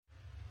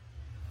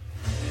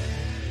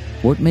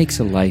What makes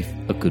a life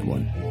a good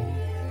one?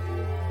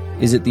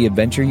 Is it the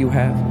adventure you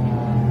have?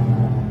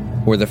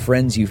 Or the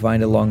friends you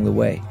find along the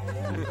way?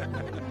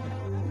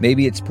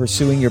 Maybe it's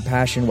pursuing your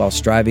passion while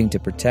striving to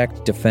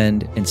protect,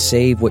 defend, and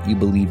save what you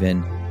believe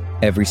in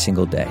every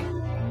single day.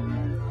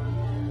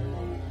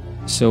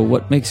 So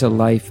what makes a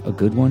life a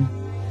good one?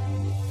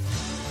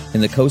 In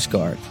the Coast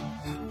Guard,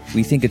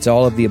 we think it's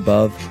all of the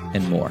above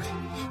and more.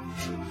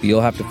 But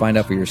you'll have to find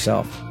out for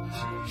yourself.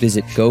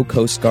 Visit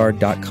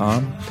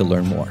gocoastguard.com to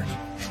learn more.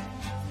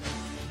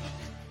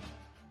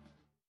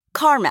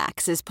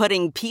 CarMax is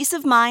putting peace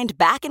of mind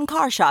back in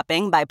car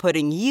shopping by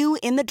putting you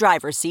in the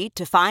driver's seat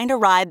to find a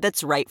ride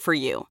that's right for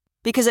you.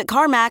 Because at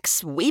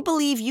CarMax, we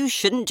believe you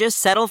shouldn't just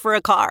settle for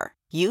a car.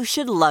 You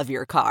should love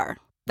your car.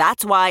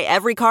 That's why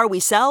every car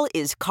we sell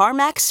is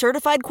CarMax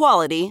certified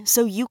quality,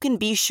 so you can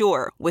be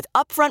sure with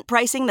upfront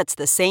pricing that's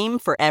the same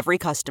for every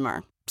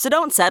customer. So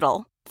don't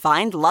settle.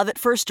 Find love at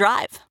first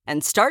drive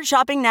and start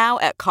shopping now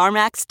at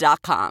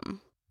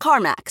CarMax.com.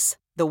 CarMax,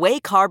 the way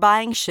car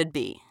buying should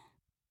be.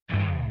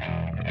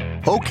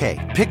 Okay,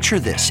 picture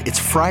this. It's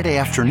Friday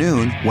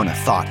afternoon when a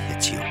thought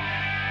hits you.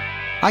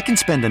 I can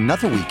spend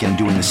another weekend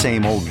doing the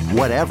same old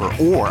whatever,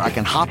 or I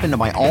can hop into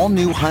my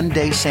all-new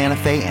Hyundai Santa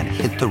Fe and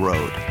hit the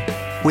road.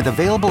 With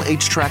available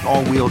H-Track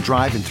all-wheel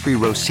drive and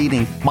 3-row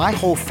seating, my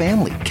whole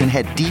family can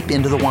head deep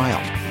into the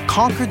wild.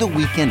 Conquer the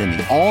weekend in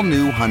the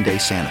all-new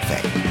Hyundai Santa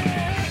Fe.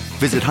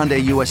 Visit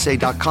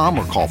HyundaiUSA.com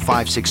or call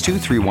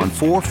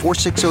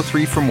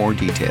 562-314-4603 for more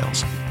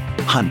details.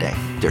 Hyundai,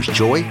 there's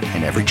joy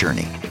in every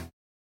journey.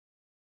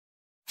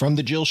 From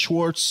the Jill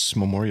Schwartz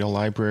Memorial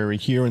Library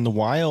here in the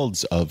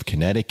wilds of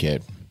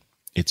Connecticut,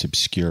 it's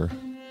Obscure.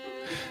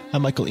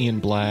 I'm Michael Ian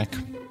Black,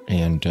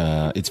 and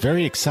it's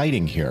very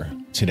exciting here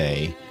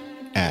today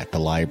at the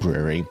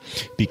library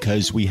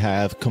because we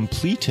have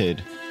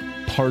completed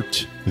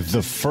part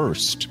the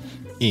first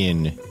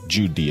in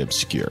Jude the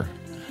Obscure,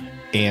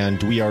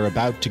 and we are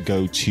about to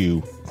go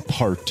to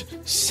part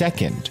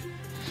second.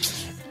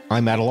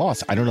 I'm at a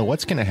loss. I don't know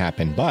what's going to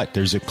happen, but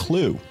there's a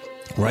clue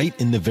right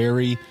in the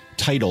very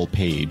title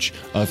page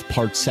of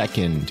part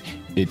second.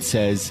 It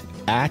says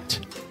at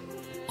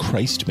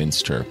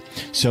Christminster.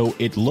 So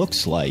it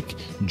looks like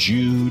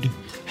Jude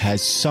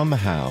has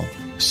somehow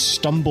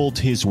stumbled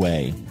his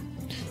way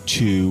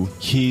to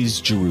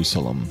his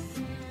Jerusalem,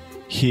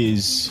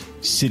 his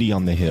city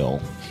on the hill,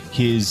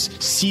 his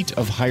seat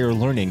of higher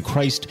learning,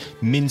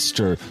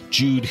 Christminster.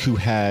 Jude, who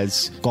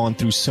has gone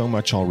through so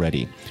much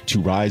already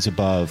to rise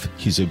above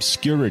his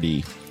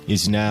obscurity,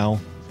 is now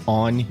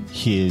on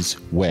his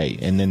way.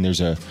 And then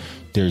there's a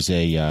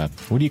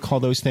what do you call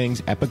those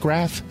things?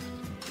 Epigraph?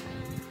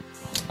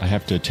 I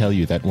have to tell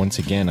you that once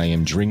again I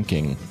am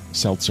drinking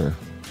seltzer,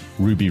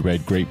 ruby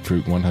red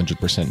grapefruit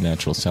 100%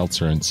 natural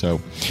seltzer. And so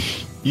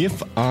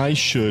if I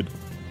should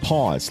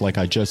pause like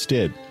I just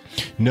did,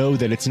 know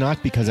that it's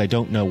not because I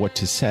don't know what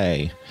to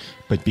say,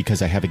 but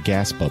because I have a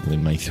gas bubble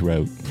in my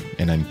throat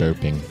and I'm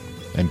burping.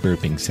 I'm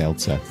burping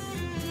seltzer.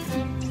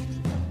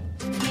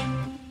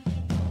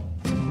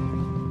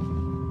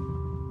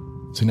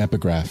 It's an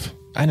epigraph.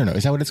 I don't know.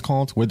 Is that what it's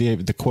called? Where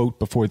the quote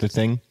before the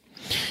thing?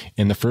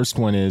 And the first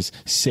one is,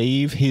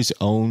 save his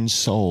own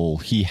soul,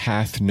 he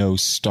hath no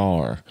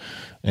star.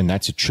 And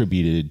that's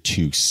attributed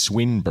to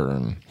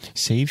Swinburne.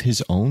 Save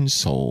his own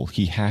soul,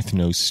 he hath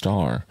no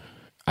star.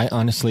 I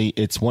honestly,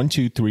 it's 1,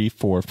 2, 3,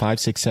 4, 5,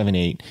 6, 7,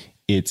 8.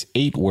 It's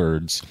 8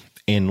 words.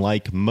 And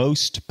like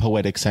most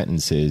poetic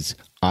sentences,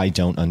 I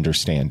don't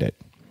understand it.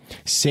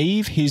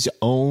 Save his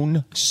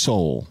own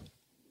soul.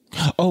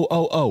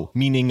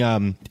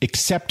 Meaning,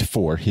 except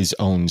for his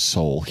own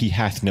soul, he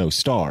hath no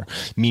star.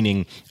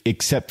 Meaning,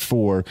 except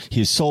for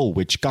his soul,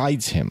 which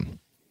guides him.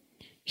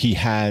 He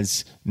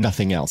has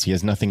nothing else. He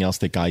has nothing else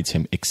that guides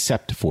him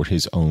except for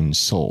his own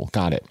soul.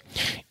 Got it.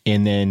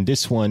 And then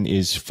this one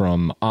is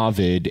from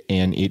Ovid,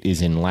 and it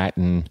is in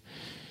Latin.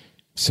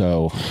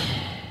 So,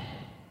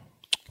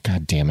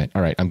 God damn it.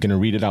 All right, I'm going to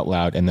read it out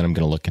loud, and then I'm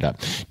going to look it up.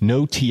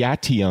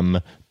 Notiatium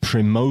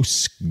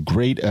primos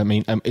great.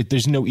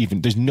 There's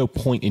no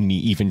point in me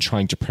even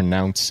trying to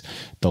pronounce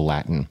the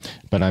Latin,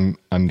 but I'm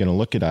going to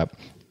look it up.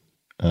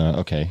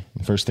 Okay,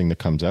 first thing that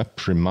comes up: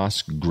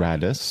 primos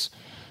gradus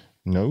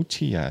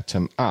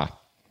notiatum.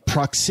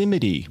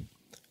 Proximity.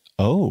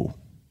 Oh,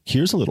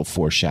 here's a little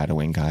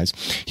foreshadowing, guys.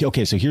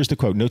 Okay, so here's the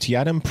quote: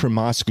 Notiatum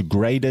primas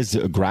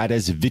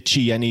gradus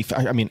vicieni.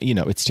 I mean, you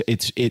know, it's.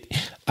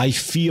 I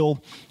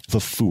feel the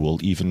fool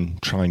even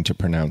trying to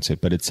pronounce it,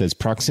 but it says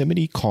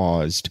proximity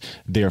caused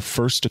their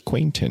first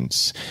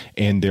acquaintance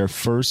and their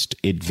first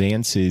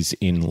advances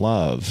in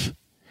love.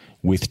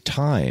 With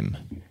time,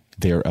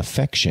 their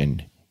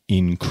affection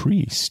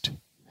increased.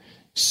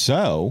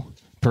 So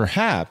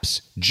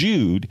perhaps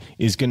Jude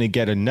is going to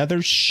get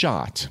another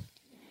shot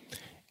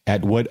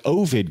at what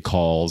Ovid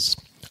calls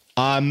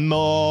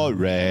amore.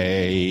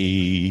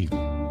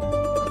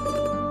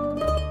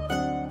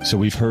 So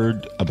we've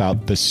heard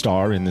about the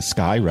star in the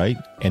sky, right?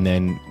 And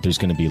then there's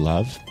going to be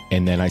love.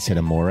 And then I said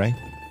amore.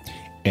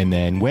 And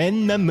then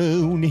when the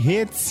moon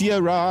hits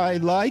your eye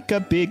like a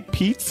big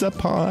pizza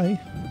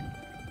pie.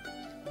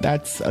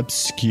 That's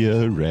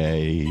obscure.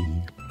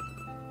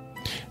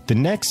 The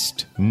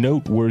next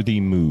noteworthy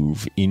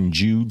move in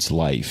Jude's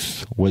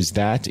life was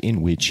that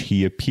in which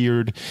he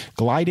appeared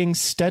gliding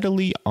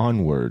steadily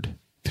onward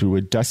through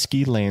a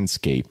dusky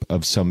landscape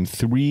of some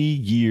 3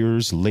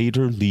 years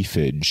later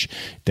leafage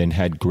than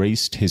had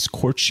graced his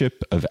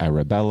courtship of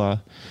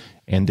Arabella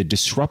and the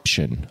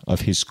disruption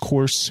of his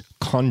coarse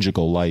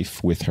conjugal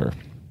life with her.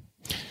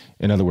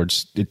 In other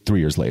words, 3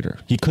 years later.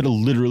 He could have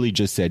literally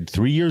just said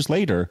 3 years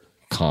later,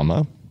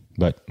 comma,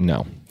 but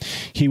no.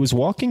 He was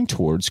walking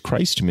towards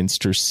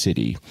Christminster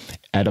City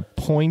at a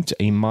point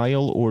a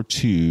mile or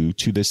two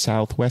to the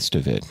southwest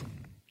of it.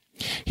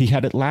 He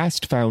had at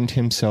last found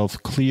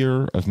himself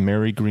clear of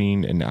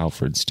Marygreen and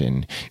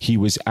Alfredston. He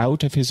was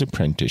out of his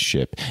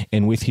apprenticeship,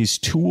 and with his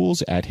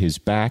tools at his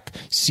back,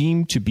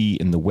 seemed to be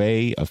in the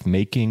way of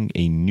making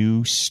a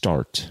new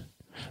start.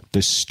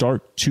 The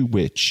start to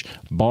which,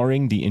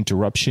 barring the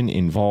interruption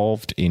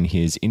involved in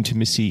his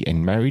intimacy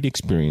and married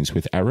experience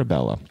with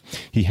Arabella,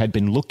 he had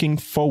been looking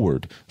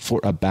forward for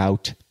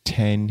about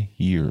 10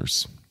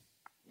 years.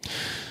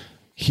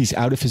 He's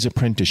out of his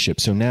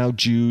apprenticeship, so now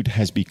Jude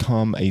has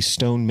become a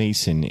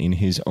stonemason in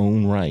his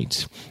own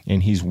right,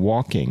 and he's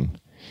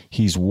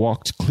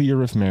walked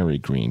clear of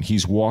Marygreen.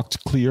 He's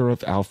walked clear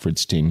of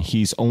Alfredston.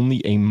 He's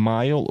only a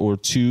mile or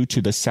two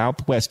to the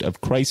southwest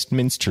of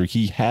Christminster.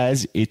 He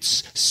has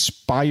its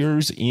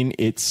spires in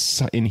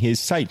his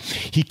sight.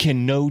 He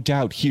can no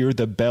doubt hear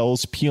the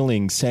bells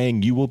pealing,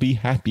 saying, "You will be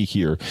happy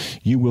here.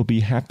 You will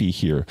be happy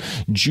here."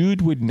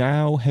 Jude would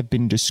now have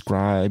been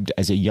described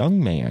as a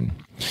young man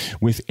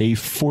with a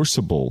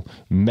forcible,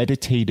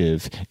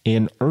 meditative,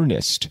 and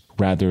earnest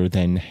rather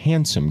than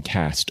handsome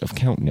cast of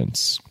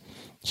countenance.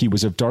 He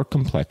was of dark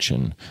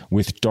complexion,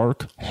 with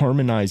dark,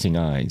 harmonizing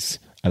eyes.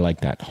 I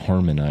like that,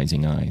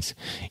 harmonizing eyes.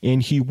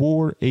 And he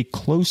wore a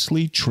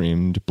closely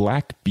trimmed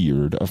black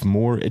beard of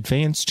more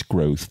advanced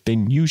growth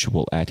than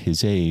usual at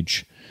his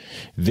age.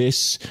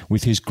 This,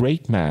 with his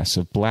great mass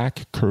of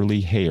black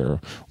curly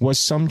hair, was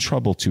some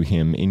trouble to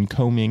him in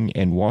combing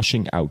and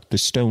washing out the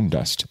stone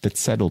dust that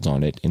settled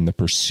on it in the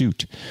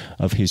pursuit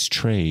of his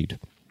trade.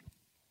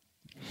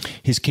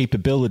 His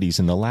capabilities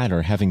in the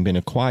latter, having been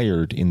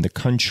acquired in the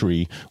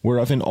country, were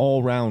of an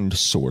all-round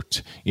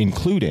sort,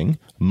 including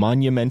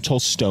monumental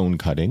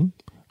stone-cutting,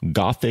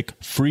 Gothic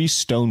free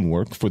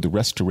stonework for the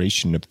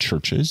restoration of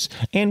churches,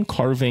 and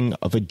carving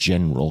of a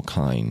general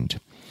kind.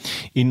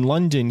 In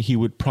London, he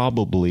would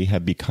probably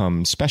have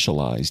become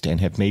specialized and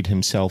have made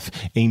himself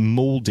a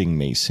molding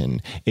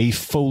mason, a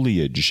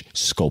foliage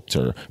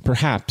sculptor,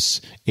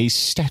 perhaps a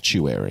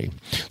statuary.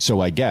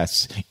 So I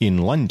guess in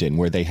London,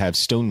 where they have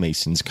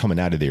stonemasons coming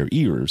out of their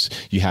ears,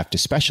 you have to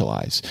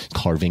specialize,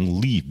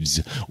 carving leaves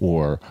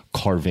or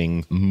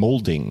carving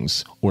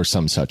moldings or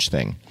some such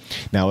thing.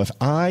 Now, if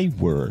I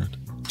were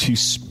to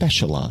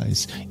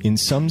specialize in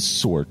some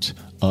sort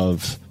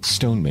of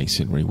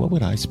stonemasonry, what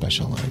would I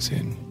specialize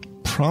in?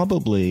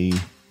 Probably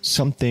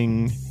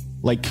something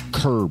like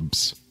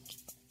curbs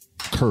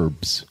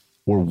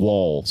or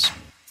walls.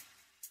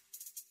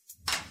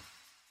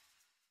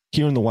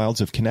 Here in the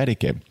wilds of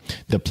Connecticut,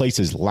 the place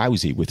is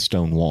lousy with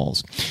stone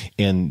walls.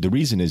 And the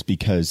reason is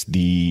because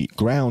the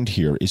ground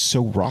here is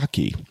so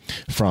rocky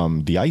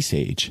from the Ice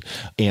Age.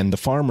 And the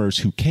farmers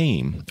who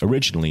came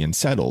originally and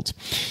settled,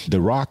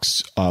 the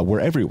rocks were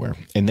everywhere.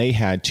 And they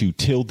had to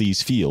till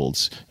these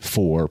fields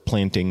for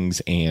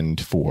plantings and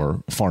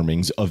for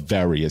farmings of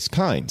various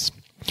kinds.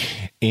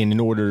 And in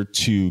order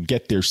to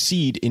get their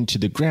seed into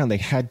the ground, they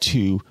had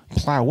to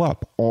plow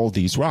up all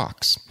these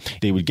rocks.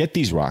 They would get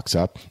these rocks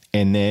up,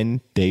 and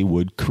then they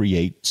would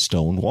create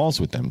stone walls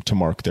with them to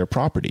mark their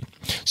property.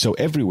 So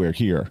everywhere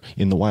here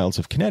in the wilds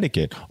of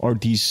Connecticut are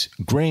these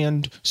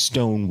grand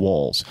stone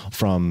walls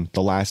from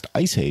the last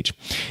Ice Age.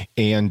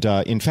 And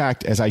in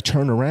fact, as I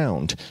turn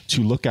around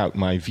to look out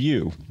my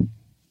view,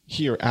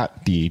 here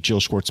at the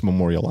Jill Schwartz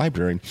Memorial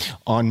Library,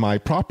 on my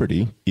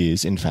property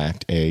is, in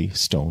fact, a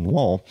stone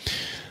wall,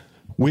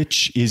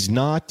 which is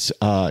not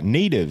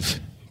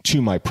native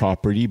to my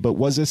property, but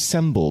was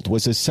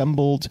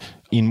assembled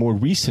in more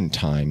recent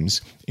times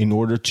in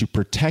order to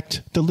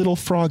protect the little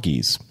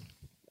froggies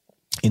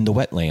in the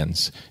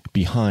wetlands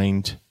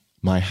behind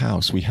my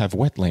house. We have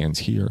wetlands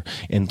here,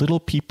 and little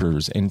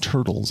peepers and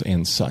turtles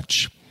and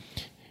such.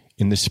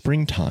 In the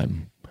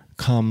springtime,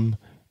 come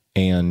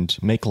and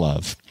make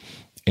love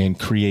and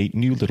create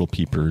new little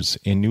peepers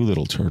and new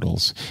little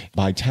turtles.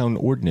 By town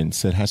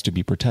ordinance, that has to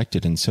be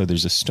protected. And so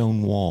there's a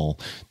stone wall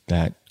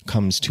that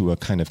comes to a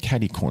kind of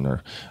catty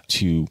corner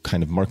to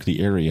kind of mark the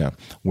area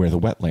where the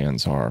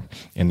wetlands are.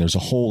 And there's a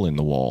hole in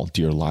the wall,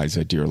 dear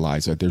Liza,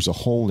 there's a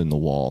hole in the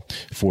wall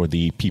for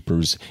the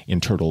peepers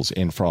and turtles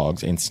and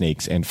frogs and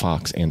snakes and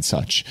fox and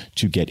such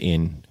to get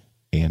in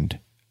and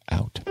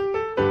out.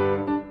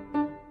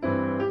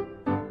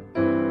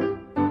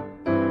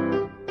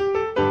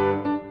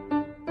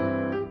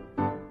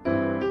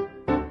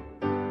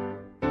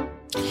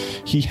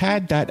 He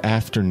had that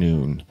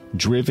afternoon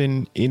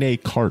driven in a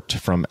cart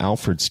from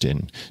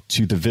Alfredston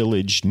to the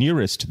village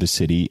nearest the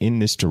city in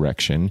this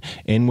direction,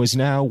 and was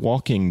now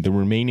walking the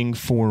remaining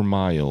 4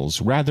 miles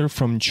rather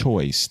from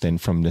choice than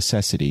from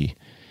necessity,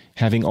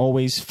 having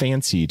always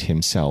fancied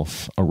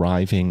himself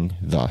arriving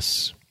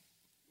thus.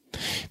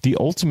 The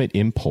ultimate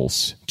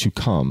impulse to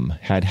come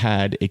had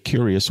had a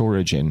curious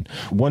origin,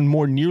 one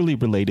more nearly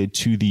related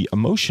to the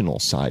emotional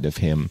side of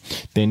him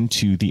than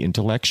to the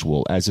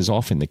intellectual, as is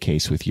often the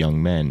case with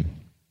young men.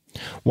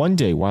 One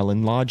day, while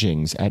in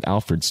lodgings at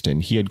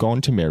Alfredston, he had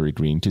gone to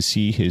Marygreen to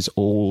see his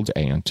old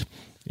aunt.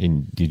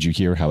 And did you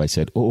hear how I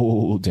said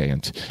old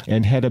aunt?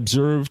 And had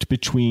observed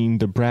between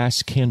the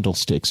brass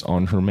candlesticks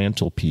on her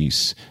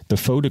mantelpiece the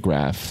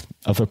photograph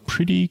of a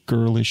pretty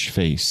girlish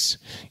face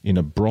in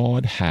a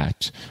broad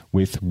hat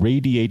with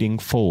radiating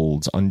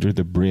folds under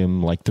the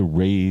brim like the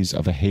rays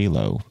of a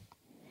halo.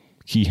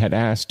 He had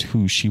asked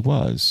who she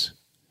was.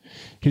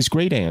 His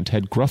great-aunt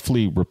had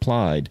gruffly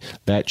replied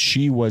that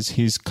she was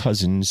his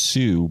cousin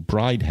Sue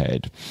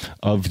Bridehead,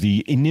 of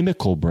the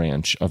inimical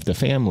branch of the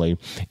family,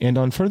 and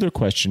on further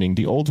questioning,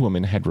 the old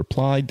woman had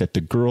replied that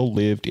the girl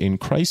lived in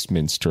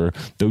Christminster,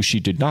 though she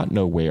did not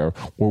know where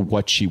or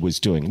what she was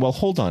doing. Well,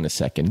 hold on a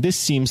second. This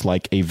seems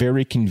like a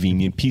very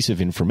convenient piece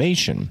of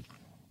information,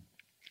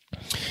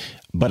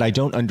 but I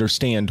don't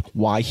understand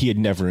why he had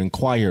never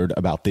inquired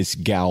about this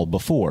gal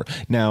before.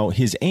 Now,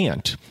 his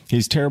aunt,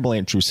 his terrible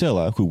Aunt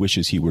Drusilla, who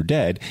wishes he were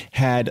dead,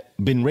 had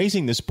been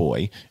raising this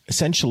boy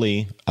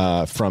essentially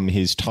from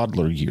his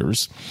toddler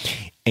years,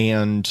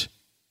 and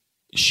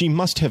she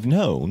must have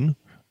known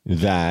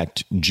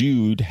that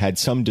Jude had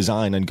some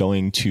design on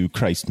going to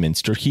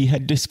Christminster. He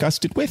had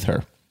discussed it with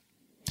her.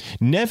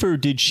 Never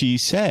did she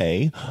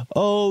say,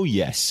 "Oh,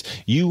 yes,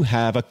 you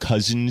have a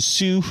cousin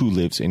Sue who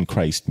lives in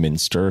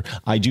Christminster.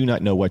 I do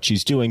not know what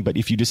she's doing, but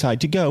if you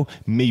decide to go,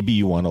 maybe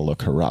you want to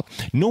look her up."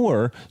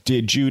 Nor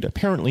did Jude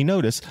apparently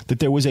notice that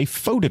there was a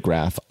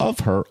photograph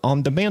of her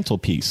on the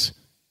mantelpiece.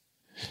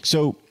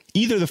 So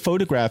either the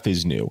photograph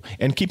is new,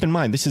 and keep in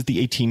mind, this is the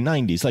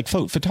 1890s. Like,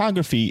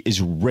 photography is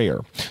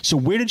rare. So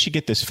where did she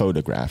get this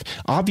photograph?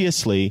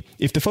 Obviously,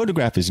 if the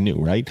photograph is new,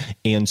 right,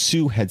 and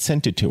Sue had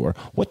sent it to her,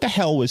 what the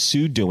hell was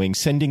Sue doing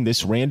sending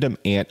this random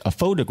aunt a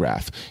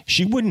photograph?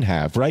 She wouldn't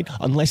have, right,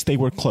 unless they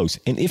were close.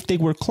 And if they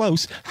were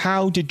close,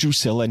 how did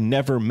Drusilla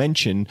never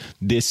mention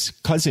this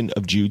cousin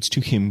of Jude's to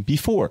him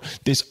before?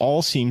 This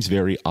all seems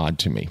very odd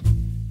to me.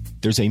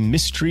 There's a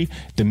mystery.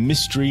 The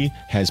mystery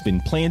has been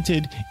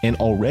planted, and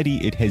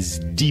already it has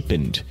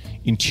deepened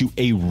into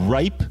a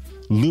ripe,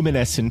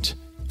 luminescent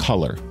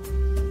color.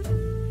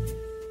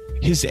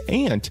 His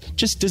aunt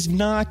just does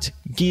not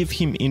give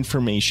him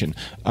information.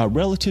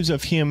 Relatives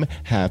of him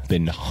have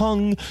been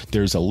hung.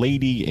 There's a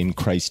lady in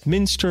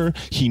Christminster.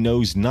 He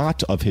knows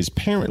not of his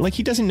parent. Like,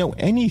 he doesn't know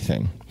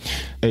anything.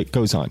 It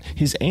goes on.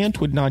 His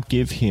aunt would not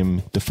give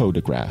him the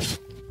photograph.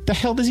 The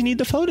hell does he need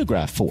the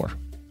photograph for?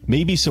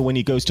 Maybe so when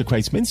he goes to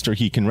Christminster,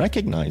 he can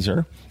recognize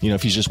her. You know,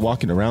 if he's just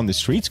walking around the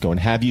streets going,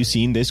 "Have you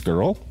seen this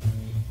girl?"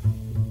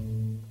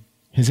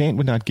 His aunt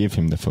would not give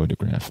him the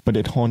photograph, but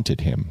it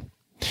haunted him,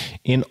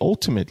 and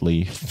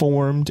ultimately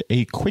formed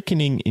a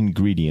quickening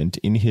ingredient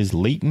in his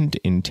latent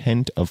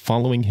intent of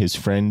following his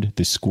friend,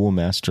 the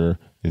schoolmaster,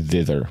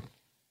 thither.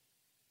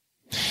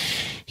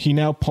 He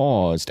now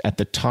paused at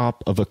the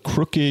top of a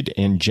crooked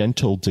and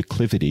gentle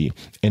declivity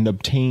and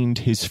obtained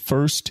his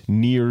first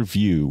near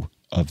view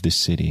of the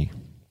city.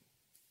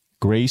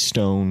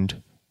 Gray-stoned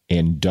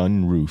and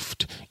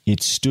dun-roofed,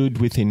 it stood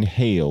within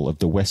hail of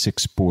the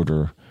Wessex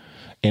border,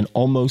 and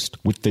almost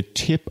with the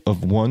tip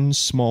of one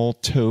small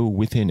toe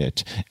within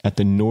it, at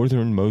the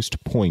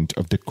northernmost point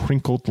of the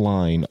crinkled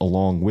line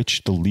along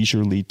which the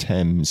leisurely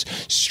Thames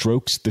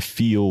strokes the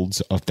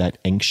fields of that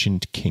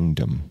ancient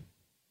kingdom.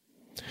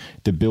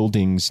 The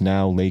buildings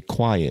now lay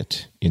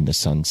quiet in the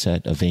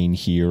sunset, a vein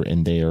here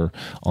and there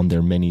on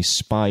their many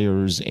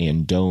spires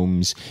and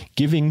domes,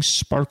 giving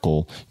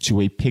sparkle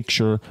to a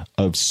picture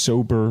of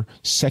sober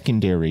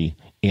secondary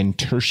and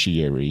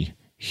tertiary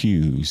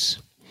hues.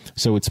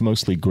 So it's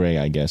mostly gray,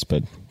 I guess,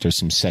 but there's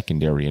some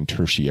secondary and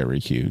tertiary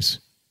hues.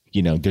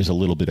 You know, there's a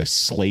little bit of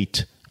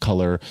slate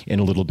color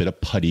and a little bit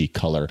of putty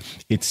color.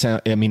 It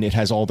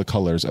has all the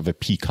colors of a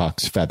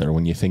peacock's feather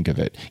when you think of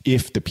it,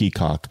 if the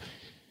peacock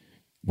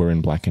were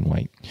in black and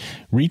white.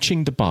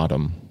 Reaching the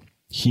bottom,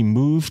 he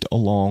moved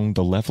along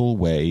the level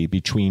way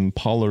between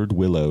pollard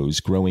willows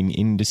growing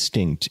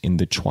indistinct in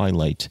the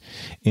twilight,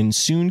 and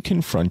soon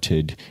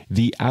confronted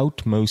the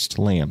outmost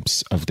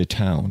lamps of the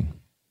town.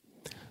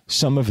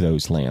 Some of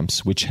those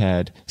lamps, which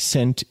had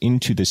sent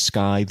into the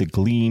sky the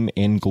gleam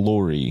and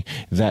glory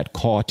that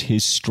caught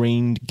his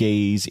strained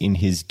gaze in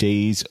his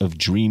days of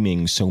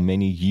dreaming so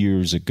many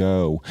years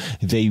ago,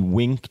 they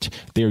winked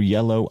their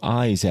yellow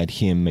eyes at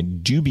him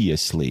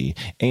dubiously,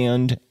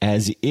 and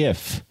as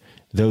if,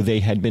 though they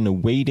had been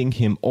awaiting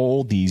him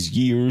all these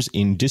years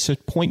in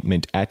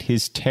disappointment at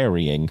his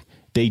tarrying,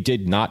 they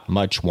did not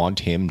much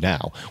want him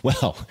now.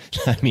 Well,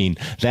 I mean,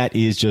 that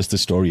is just the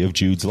story of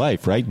Jude's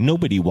life, right?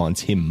 Nobody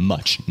wants him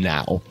much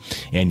now.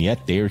 And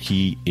yet there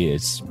he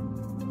is.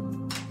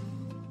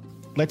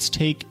 let's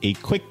take a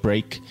quick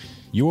break.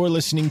 You're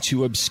listening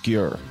to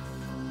Obscure.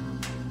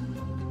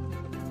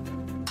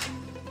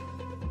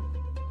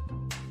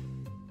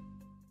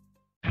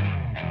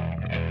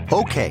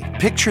 Okay,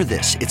 picture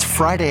this. It's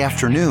Friday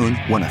afternoon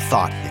when a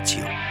thought hits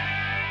you.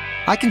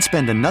 I can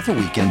spend another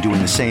weekend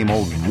doing the same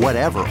old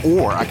whatever,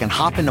 or I can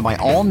hop into my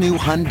all-new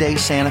Hyundai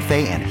Santa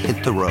Fe and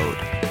hit the road.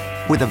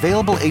 With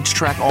available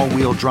H-Track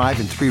all-wheel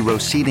drive and 3-row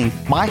seating,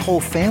 my whole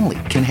family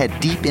can head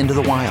deep into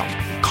the wild.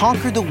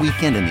 Conquer the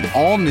weekend in the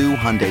all-new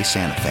Hyundai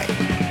Santa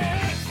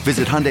Fe.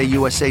 Visit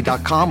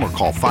HyundaiUSA.com or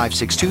call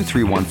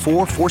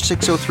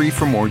 562-314-4603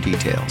 for more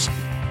details.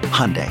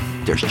 Hyundai,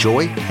 there's joy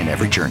in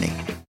every journey.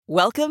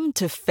 Welcome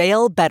to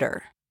Fail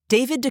Better,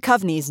 David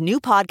Duchovny's new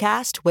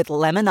podcast with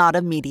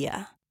Lemonada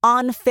Media.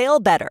 On Fail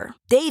Better,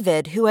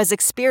 David, who has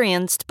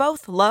experienced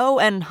both low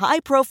and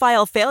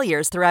high-profile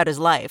failures throughout his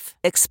life,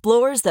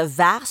 explores the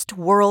vast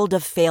world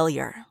of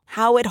failure,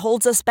 how it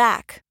holds us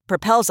back,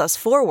 propels us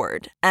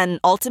forward, and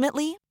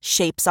ultimately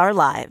shapes our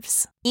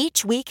lives.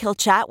 Each week he'll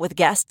chat with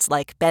guests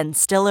like Ben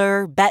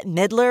Stiller, Bette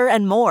Midler,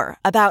 and more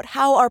about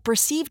how our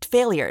perceived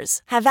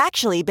failures have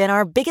actually been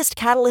our biggest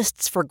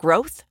catalysts for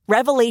growth,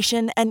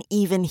 revelation, and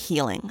even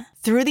healing.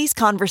 Through these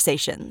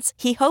conversations,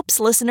 he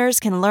hopes listeners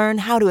can learn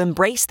how to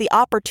embrace the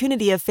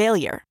opportunity of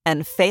failure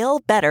and fail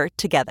better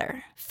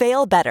together.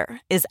 Fail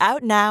Better is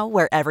out now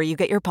wherever you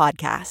get your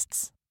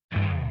podcasts.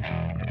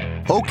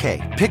 Okay,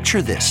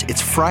 picture this.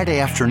 It's Friday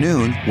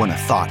afternoon when a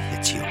thought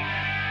hits you.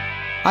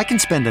 I can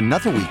spend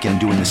another weekend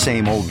doing the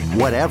same old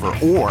whatever,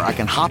 or I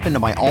can hop into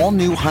my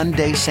all-new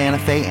Hyundai Santa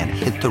Fe and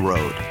hit the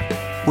road.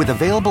 With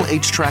available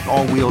H-Track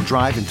all-wheel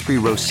drive and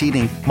 3-row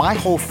seating, my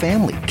whole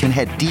family can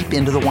head deep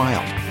into the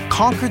wild.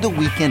 Conquer the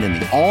weekend in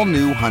the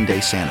all-new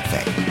Hyundai Santa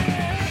Fe.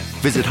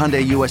 Visit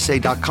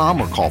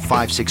HyundaiUSA.com or call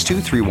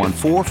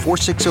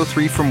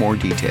 562-314-4603 for more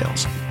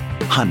details.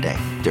 Hyundai,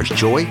 there's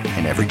joy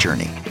in every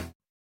journey.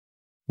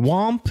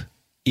 Womp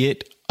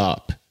it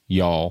up,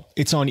 y'all.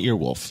 It's on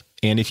Earwolf.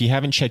 And if you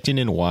haven't checked in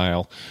a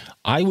while,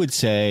 I would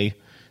say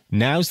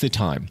now's the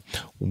time.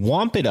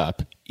 Womp It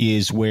Up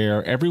is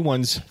where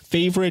everyone's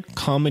favorite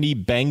comedy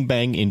bang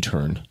bang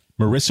intern,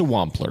 Marissa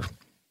Wampler,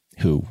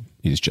 who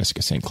is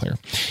Jessica St. Clair,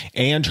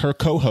 and her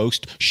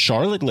co-host,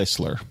 Charlotte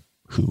Listler,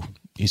 who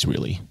is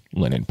really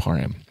Lennon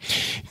Parham,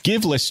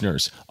 give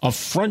listeners a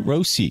front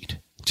row seat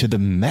to the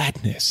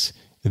madness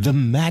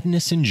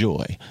and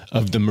joy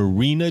of the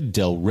Marina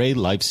Del Rey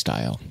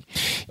lifestyle.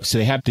 So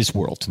they have this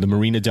world, the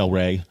Marina Del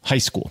Rey High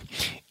School,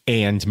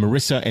 and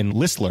Marissa and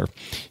Listler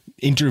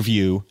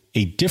interview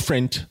a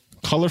different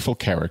colorful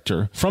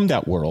character from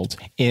that world,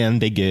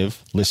 and they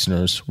give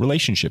listeners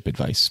relationship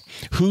advice.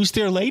 Who's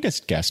their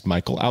latest guest,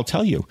 Michael? I'll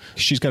tell you.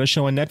 She's got a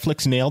show on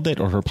Netflix, Nailed It,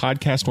 or her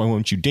podcast, Why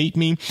Won't You Date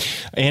Me?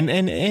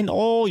 And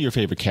all your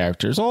favorite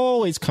characters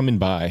always coming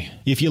by.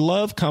 If you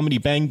love Comedy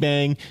Bang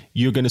Bang,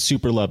 you're going to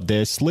super love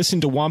this.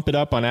 Listen to Womp It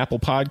Up on Apple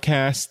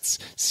Podcasts,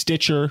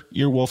 Stitcher,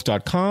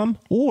 earwolf.com,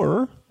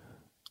 or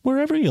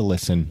wherever you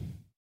listen.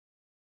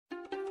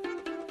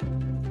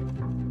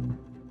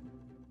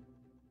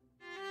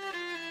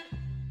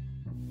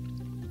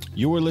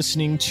 You're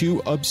listening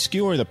to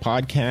Obscure, the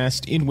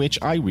podcast in which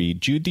I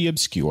read Jude the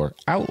Obscure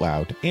out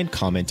loud and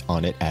comment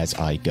on it as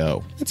I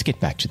go. Let's get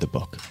back to the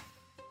book.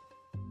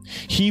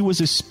 He was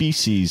a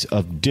species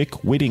of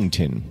Dick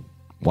Whittington.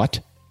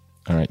 What?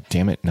 All right,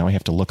 damn it. Now I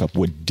have to look up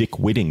what Dick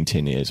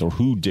Whittington is, or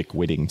who Dick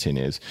Whittington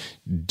is.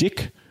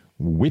 Dick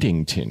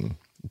Whittington.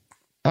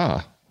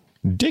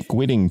 Dick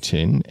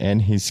Whittington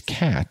and his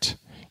cat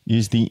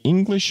is the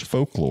English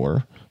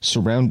folklore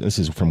this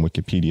is from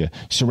Wikipedia,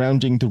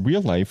 surrounding the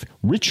real-life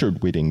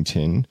Richard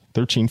Whittington,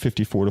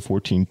 1354 to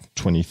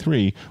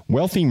 1423,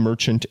 wealthy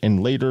merchant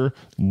and later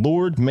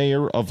Lord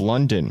Mayor of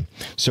London.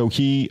 So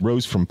he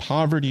rose from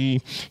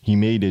poverty. He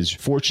made his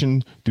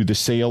fortune through the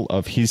sale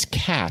of his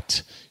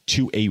cat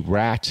to a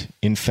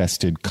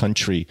rat-infested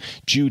country.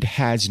 Jude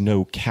has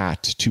no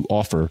cat to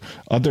offer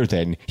other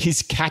than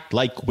his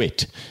cat-like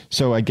wit.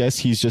 So I guess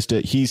he's just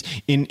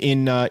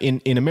in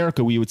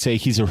America we would say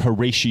he's a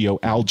Horatio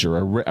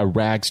Alger, a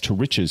rags to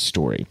riches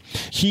story.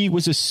 He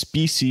was a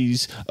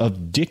species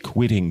of Dick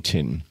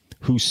Whittington,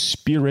 whose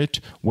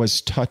spirit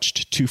was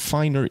touched to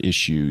finer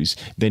issues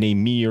than a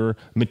mere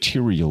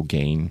material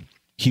gain.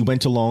 He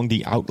went along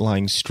the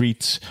outlying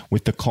streets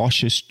with the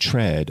cautious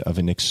tread of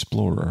an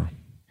explorer.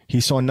 He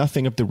saw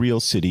nothing of the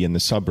real city and the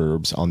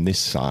suburbs on this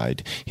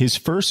side, his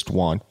first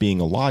want being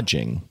a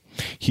lodging.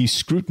 He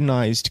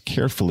scrutinized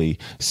carefully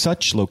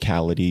such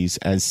localities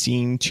as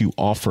seemed to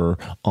offer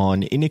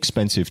on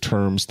inexpensive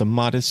terms the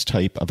modest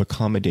type of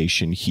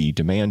accommodation he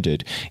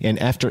demanded, and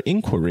after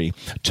inquiry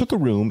took a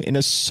room in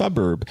a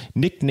suburb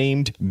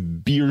nicknamed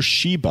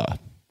Beersheba,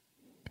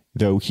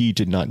 though he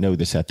did not know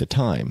this at the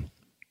time.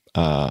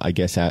 I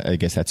guess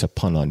that's a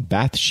pun on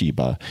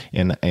Bathsheba,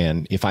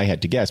 and if I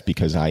had to guess,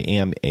 because I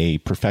am a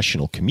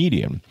professional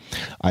comedian,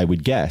 I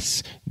would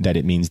guess that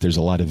it means there's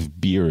a lot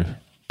of beer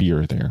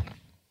there.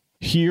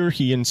 Here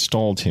he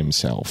installed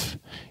himself,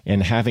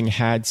 and having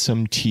had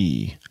some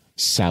tea,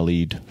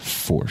 sallied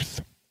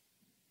forth.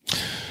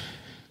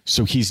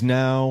 So he's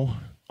now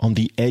on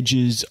the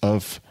edges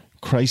of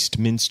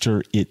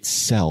Christminster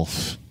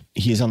itself.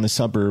 He is on the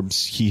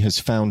suburbs. He has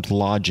found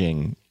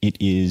lodging. It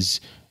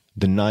is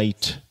the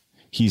night.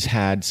 He's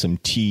had some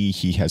tea.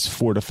 He has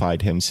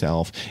fortified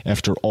himself.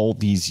 After all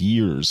these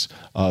years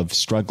of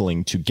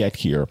struggling to get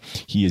here,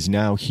 he is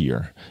now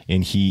here,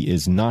 and he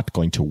is not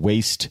going to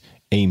waste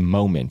a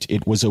moment.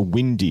 It was a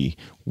windy,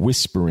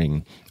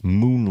 whispering,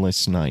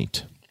 moonless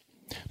night.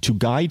 To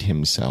guide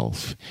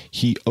himself,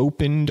 he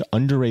opened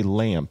under a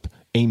lamp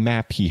a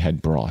map he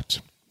had brought.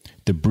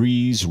 The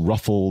breeze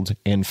ruffled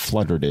and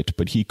fluttered it,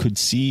 but he could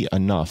see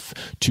enough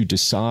to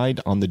decide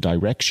on the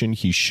direction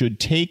he should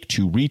take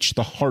to reach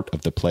the heart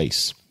of the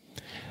place.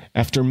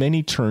 After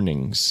many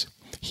turnings,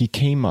 he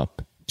came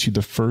up to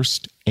the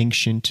first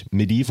ancient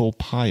medieval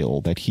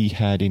pile that he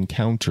had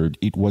encountered.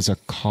 It was a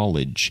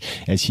college,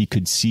 as he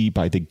could see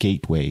by the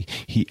gateway.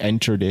 He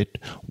entered it,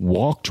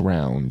 walked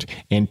round,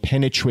 and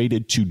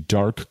penetrated to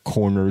dark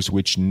corners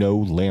which no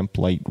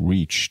lamplight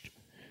reached.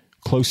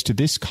 Close to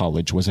this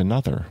college was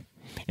another,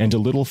 and a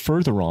little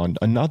further on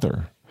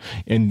another.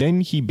 And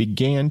then he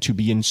began to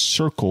be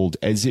encircled,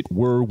 as it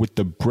were, with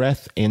the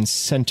breath and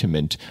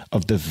sentiment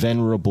of the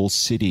venerable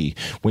city.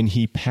 When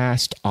he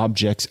passed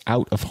objects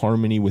out of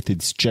harmony with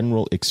its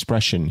general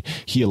expression,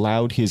 he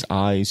allowed his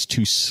eyes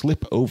to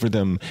slip over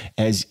them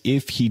as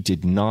if he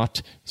did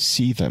not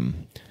see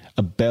them.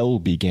 A bell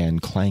began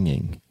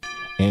clanging,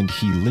 and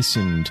he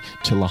listened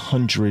till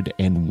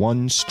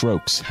 101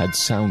 strokes had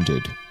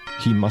sounded.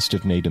 He must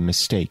have made a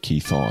mistake,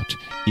 he thought.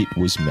 It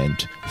was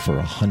meant for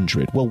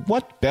 100. Well,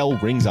 what bell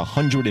rings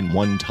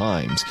 101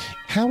 times?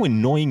 How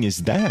annoying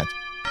is that?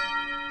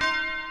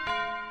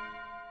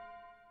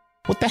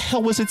 What the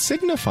hell was it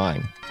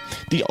signifying?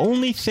 The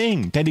only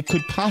thing that it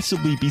could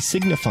possibly be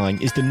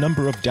signifying is the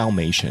number of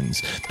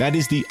Dalmatians. That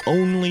is the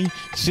only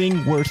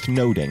thing worth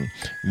noting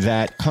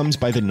that comes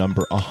by the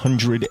number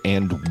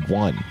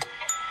 101.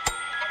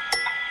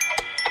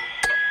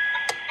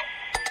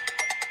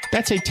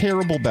 That's a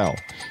terrible bell.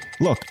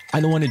 Look, I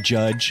don't want to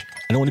judge.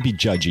 I don't want to be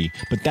judgy,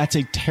 but that's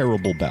a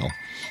terrible bell.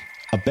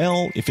 A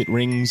bell, if it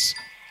rings,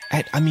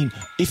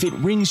 if it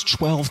rings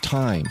 12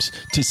 times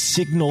to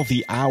signal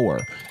the hour,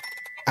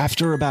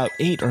 after about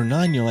 8 or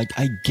 9, you're like,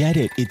 I get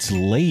it. It's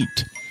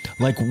late.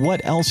 Like,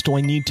 what else do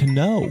I need to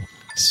know?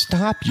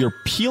 Stop your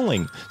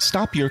pealing.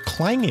 Stop your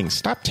clanging.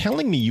 Stop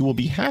telling me you will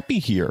be happy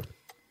here.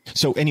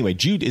 So anyway,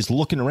 Jude is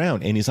looking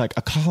around and he's like,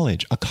 a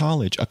college,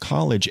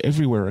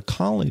 everywhere, a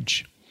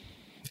college.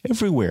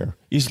 Everywhere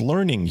is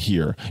learning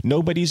here.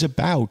 Nobody's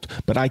about,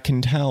 but I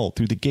can tell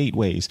through the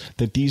gateways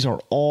that these are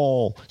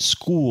all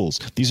schools.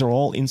 These are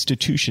all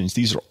institutions.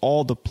 These are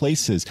all the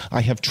places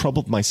I have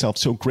troubled myself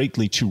so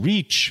greatly to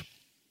reach.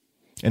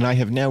 And I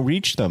have now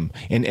reached them.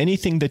 And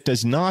anything that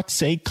does not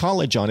say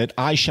college on it,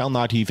 I shall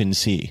not even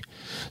see.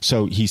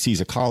 So he sees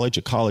a college.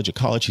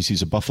 He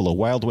sees a Buffalo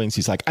Wild Wings.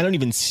 He's like, I don't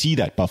even see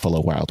that Buffalo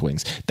Wild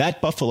Wings.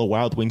 That Buffalo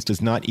Wild Wings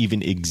does not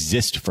even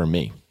exist for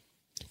me.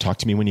 Talk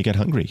to me when you get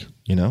hungry,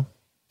 you know?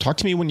 Talk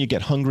to me when you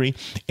get hungry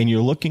and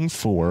you're looking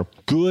for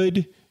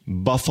good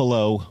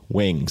buffalo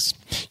wings.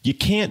 You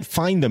can't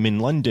find them in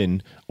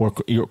London or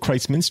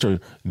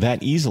Christminster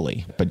that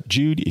easily. But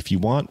Jude, if you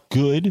want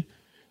good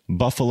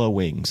buffalo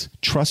wings,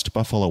 trust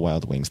Buffalo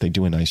Wild Wings. They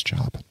do a nice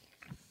job.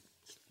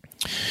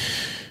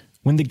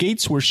 When the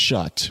gates were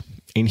shut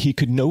and he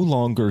could no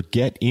longer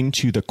get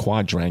into the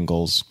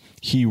quadrangles,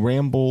 he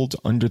rambled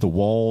under the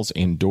walls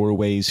and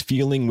doorways,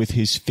 feeling with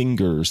his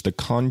fingers the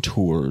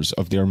contours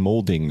of their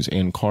moldings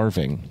and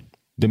carving.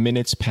 The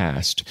minutes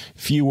passed.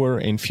 Fewer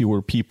and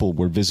fewer people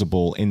were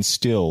visible, and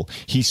still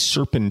he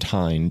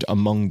serpentined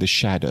among the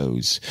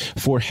shadows.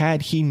 For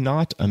had he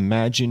not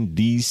imagined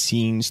these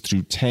scenes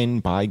through 10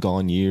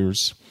 bygone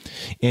years?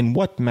 And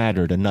what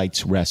mattered a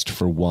night's rest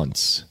for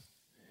once?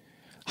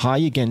 High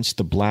against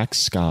the black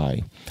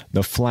sky,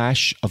 the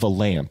flash of a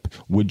lamp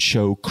would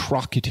show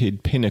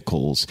crocketed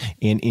pinnacles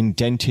and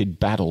indented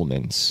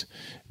battlements.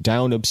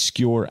 Down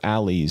obscure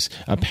alleys,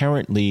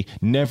 apparently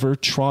never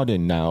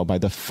trodden now by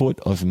the foot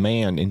of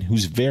man, and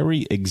whose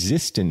very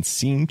existence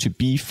seemed to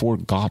be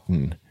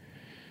forgotten.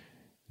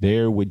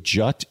 There would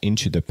jut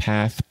into the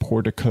path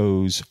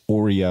porticos,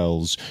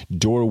 oriels,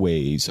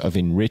 doorways of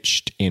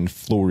enriched and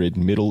florid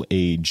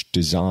middle-aged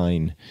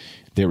design,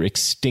 their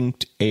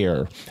extinct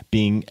air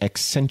being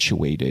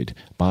accentuated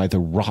by the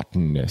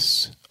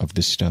rottenness of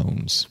the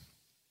stones.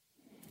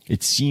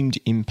 It seemed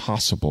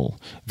impossible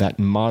that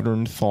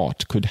modern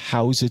thought could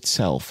house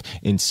itself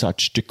in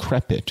such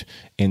decrepit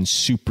and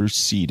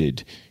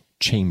superseded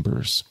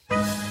chambers.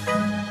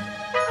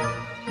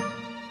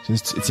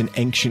 It's an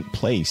ancient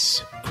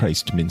place,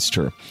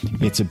 Christminster.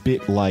 It's a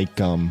bit like,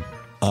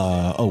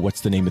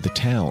 what's the name of the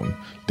town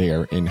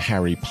there in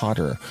Harry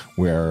Potter,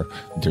 where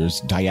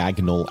there's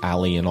Diagonal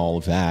Alley and all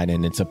of that,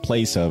 and it's a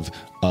place of,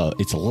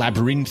 it's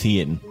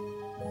labyrinthian.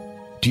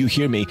 Do you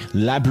hear me?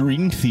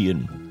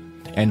 Labyrinthian.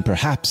 And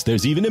perhaps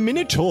there's even a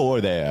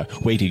minotaur there,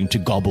 waiting to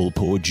gobble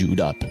poor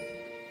Jude up.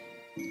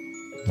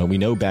 Well, we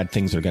know bad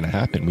things are going to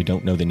happen. We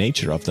don't know the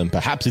nature of them.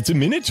 Perhaps it's a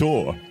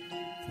minotaur,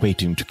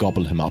 waiting to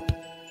gobble him up.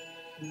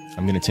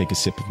 I'm going to take a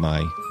sip of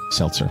my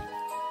seltzer.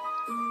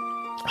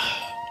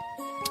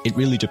 It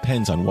really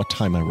depends on what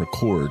time I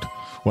record,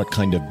 what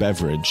kind of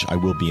beverage I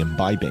will be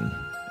imbibing.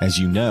 As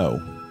you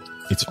know,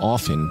 it's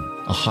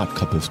often a hot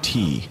cup of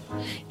tea.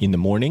 In the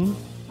morning,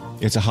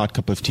 it's a hot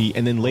cup of tea,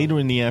 and then later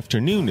in the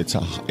afternoon, it's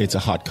a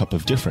hot cup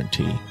of different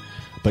tea.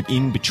 But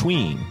in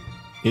between,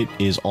 it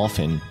is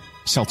often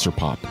seltzer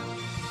pop.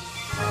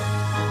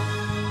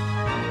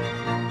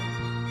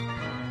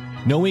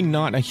 Knowing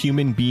not a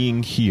human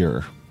being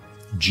here,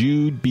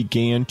 Jude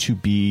began to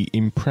be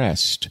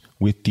impressed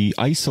with the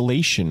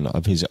isolation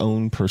of his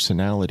own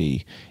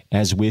personality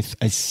as with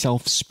a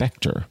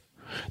self-spectre,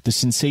 the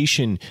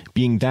sensation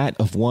being that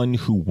of one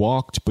who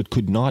walked but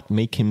could not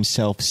make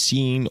himself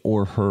seen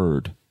or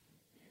heard.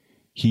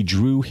 He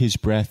drew his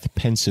breath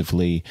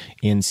pensively,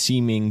 and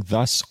seeming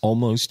thus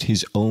almost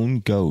his own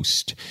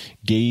ghost,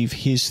 gave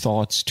his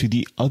thoughts to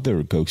the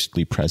other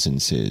ghostly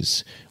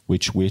presences,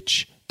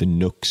 which the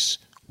nooks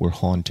were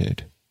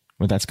haunted.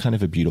 Well, that's kind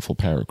of a beautiful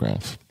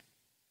paragraph.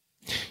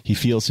 He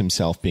feels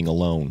himself being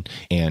alone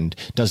and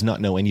does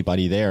not know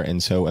anybody there,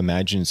 and so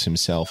imagines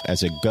himself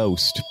as a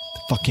ghost.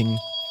 Fucking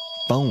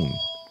phone.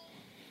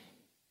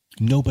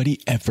 Nobody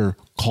ever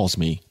calls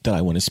me that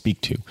I want to speak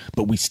to,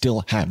 but we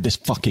still have this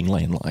fucking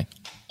landline.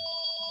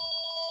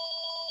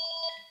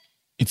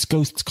 It's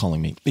ghosts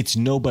calling me. It's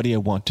nobody I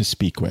want to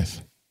speak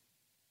with.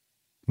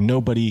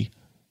 Nobody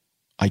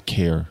I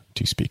care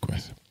to speak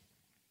with.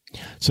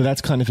 So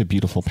that's kind of a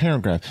beautiful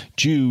paragraph.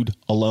 Jude,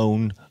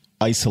 alone,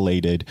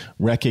 isolated,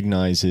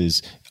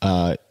 recognizes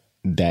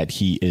that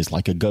he is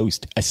like a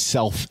ghost, a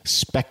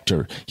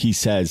self-spectre, he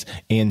says,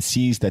 and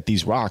sees that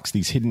these rocks,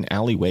 these hidden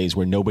alleyways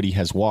where nobody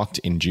has walked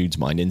in Jude's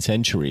mind in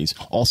centuries,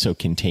 also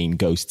contain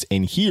ghosts.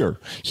 And here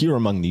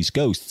among these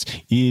ghosts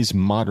is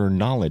modern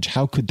knowledge.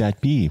 How could that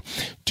be?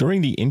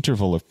 During the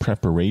interval of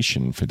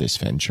preparation for this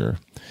venture,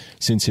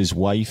 since his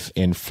wife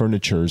and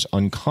furniture's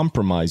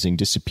uncompromising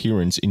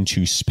disappearance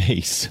into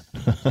space.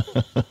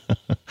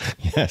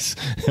 Yes,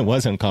 it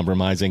was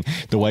uncompromising.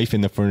 The wife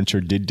and the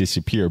furniture did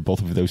disappear.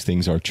 Both of those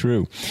things are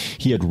true.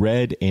 He had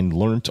read and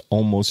learnt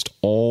almost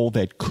all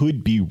that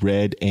could be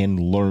read and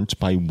learnt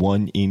by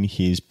one in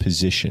his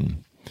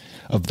position.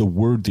 Of the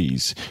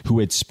worthies who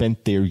had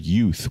spent their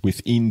youth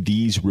within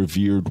these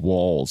revered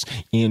walls,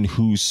 and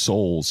whose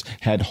souls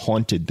had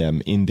haunted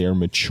them in their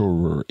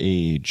maturer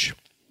age.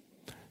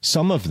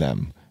 Some of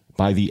them,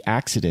 by the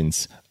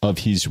accidents of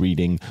his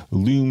reading,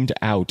 loomed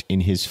out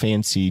in his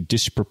fancy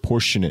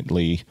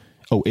disproportionately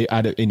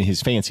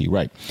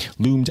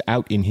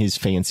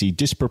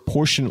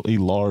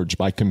large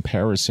by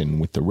comparison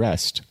with the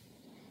rest.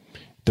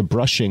 The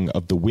brushing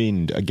of the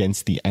wind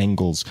against the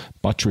angles,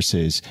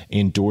 buttresses,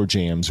 and door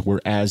jambs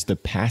were as the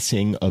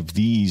passing of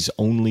these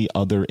only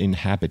other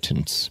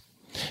inhabitants.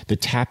 The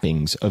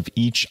tappings of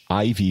each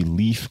ivy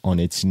leaf on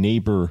its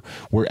neighbor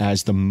were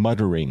as the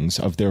mutterings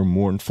of their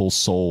mournful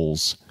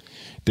souls.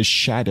 The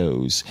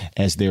shadows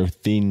as their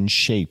thin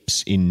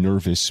shapes in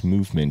nervous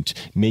movement,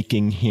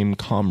 making him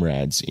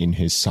comrades in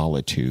his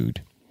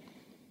solitude.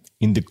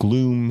 In the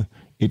gloom,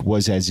 it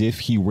was as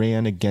if he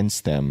ran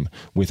against them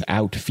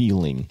without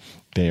feeling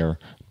their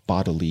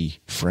bodily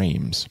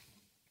frames.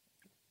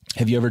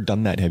 Have you ever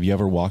done that? Have you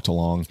ever walked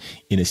along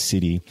in a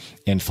city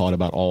and thought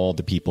about all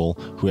the people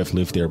who have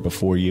lived there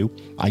before you?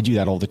 I do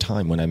that all the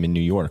time when I'm in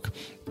New York.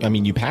 I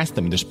mean, you pass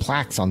them, there's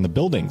plaques on the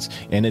buildings,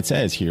 and it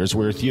says, here's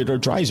where Theodore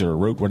Dreiser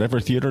wrote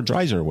whatever Theodore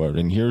Dreiser wrote,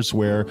 and here's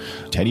where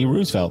Teddy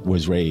Roosevelt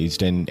was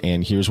raised, and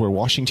here's where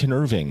Washington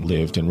Irving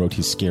lived and wrote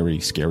his scary,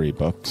 scary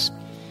books.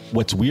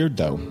 What's weird,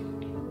 though,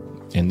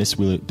 and this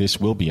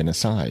will be an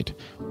aside,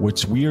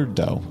 what's weird,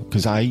 though,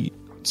 because I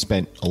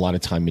spent a lot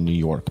of time in New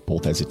York,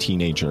 both as a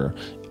teenager,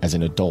 as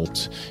an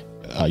adult,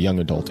 a young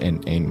adult,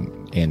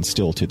 and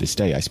still to this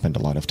day, I spend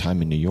a lot of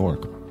time in New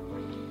York.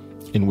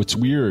 And what's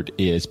weird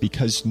is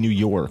because New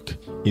York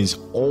is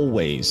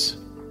always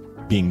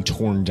being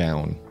torn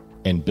down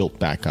and built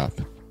back up,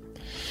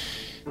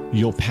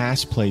 you'll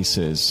pass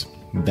places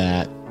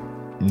that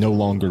no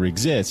longer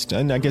exist.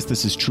 And I guess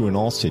this is true in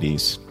all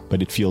cities,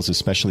 but it feels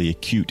especially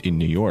acute in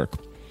New York.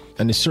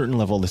 On a certain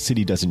level, the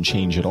city doesn't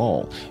change at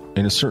all.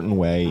 In a certain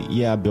way,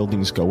 yeah,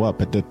 buildings go up,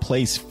 but the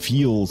place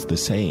feels the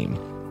same.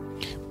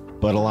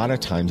 But a lot of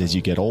times as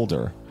you get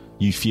older,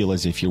 you feel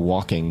as if you're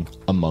walking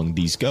among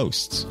these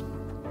ghosts.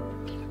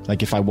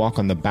 Like if I walk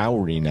on the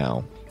Bowery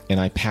now and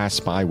I pass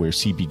by where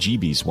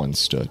CBGB's once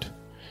stood,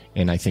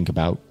 and I think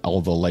about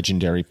all the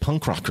legendary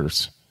punk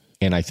rockers,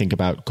 and I think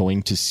about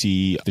going to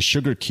see the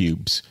Sugar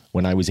Cubes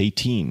when I was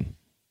 18,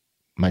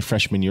 my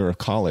freshman year of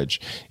college,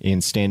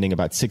 and standing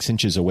about 6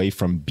 inches away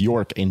from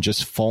Bjork and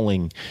just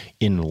falling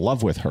in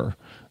love with her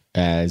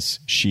as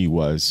she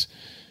was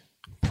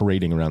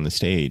parading around the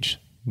stage,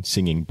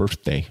 singing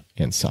Birthday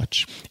and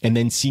such. And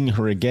then seeing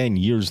her again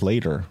years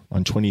later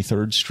on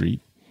 23rd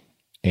Street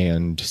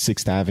and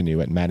 6th Avenue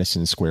at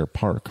Madison Square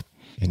Park.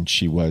 And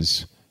she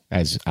was,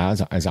 as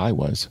I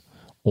was,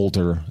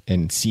 older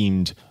and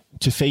seemed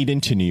to fade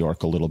into New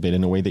York a little bit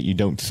in a way that you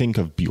don't think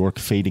of Bjork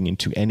fading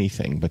into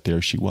anything, but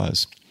there she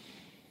was.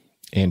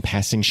 And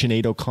passing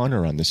Sinead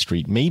O'Connor on the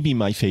street, maybe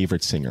my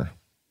favorite singer.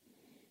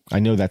 I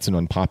know that's an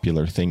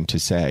unpopular thing to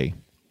say,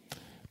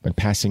 but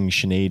passing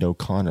Sinead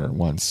O'Connor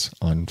once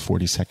on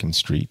 42nd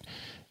Street,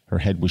 her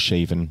head was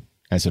shaven,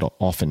 as it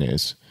often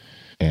is,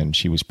 and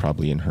she was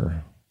probably in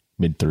her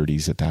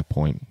mid-30s at that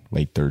point,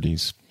 late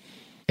 30s.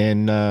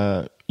 And,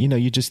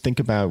 you just think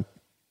about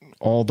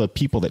all the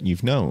people that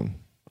you've known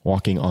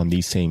walking on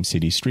these same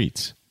city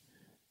streets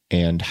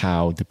and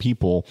how the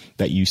people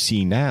that you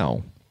see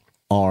now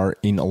are,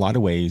 in a lot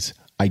of ways,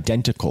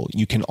 identical.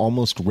 You can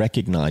almost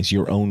recognize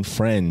your own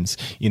friends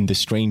in the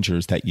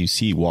strangers that you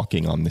see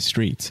walking on the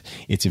streets.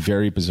 It's a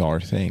very bizarre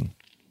thing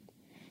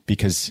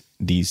because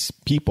these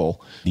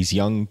people, these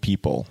young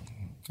people,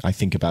 I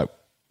think about,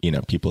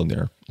 people in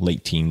their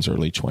late teens,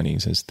 early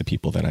 20s as the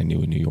people that I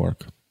knew in New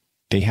York.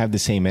 They have the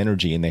same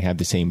energy and they have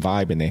the same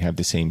vibe and they have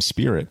the same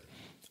spirit,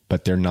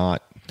 but they're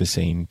not the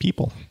same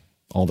people,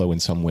 although in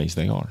some ways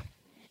they are.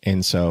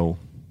 And so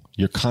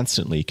you're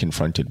constantly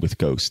confronted with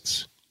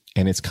ghosts.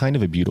 And it's kind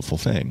of a beautiful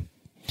thing.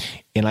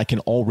 And I can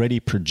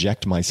already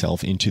project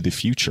myself into the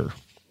future,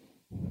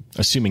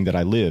 assuming that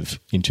I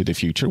live into the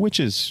future, which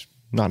is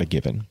not a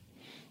given.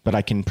 But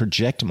I can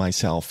project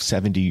myself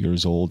 70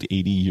 years old,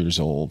 80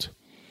 years old,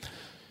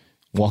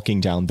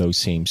 walking down those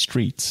same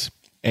streets.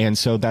 And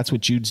so that's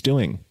what Jude's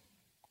doing,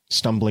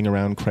 stumbling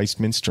around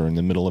Christminster in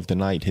the middle of the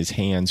night, his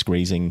hands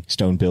grazing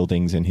stone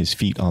buildings and his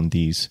feet on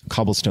these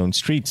cobblestone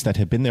streets that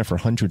have been there for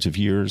hundreds of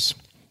years.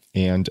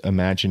 And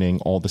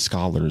imagining all the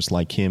scholars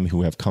like him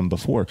who have come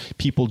before,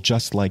 people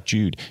just like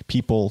Jude,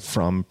 people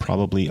from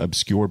probably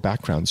obscure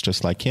backgrounds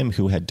just like him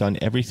who had done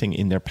everything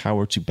in their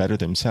power to better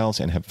themselves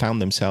and have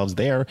found themselves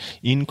there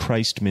in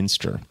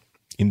Christminster,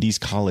 in these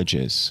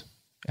colleges,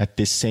 at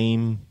this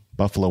same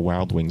Buffalo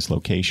Wild Wings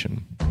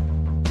location.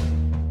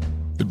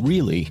 But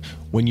really,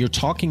 when you're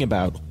talking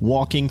about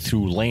walking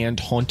through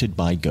land haunted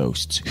by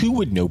ghosts, who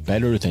would know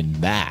better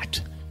than that?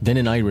 Than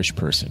an Irish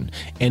person.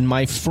 And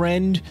my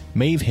friend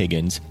Maeve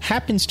Higgins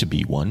happens to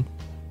be one,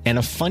 and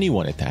a funny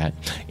one at that.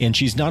 And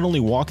she's not only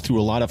walked through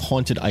a lot of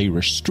haunted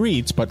Irish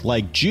streets, but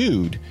like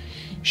Jude,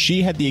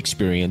 she had the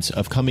experience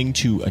of coming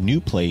to a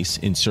new place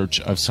in search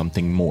of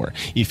something more.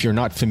 If you're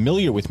not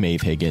familiar with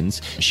Maeve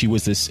Higgins, she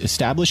was this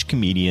established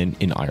comedian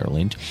in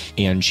Ireland,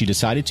 and she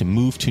decided to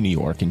move to New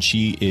York, and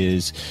she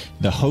is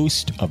the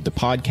host of the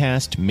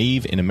podcast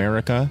Maeve in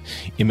America,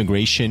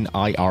 Immigration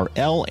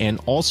IRL, and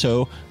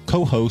also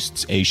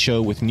co-hosts a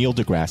show with Neil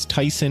deGrasse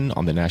Tyson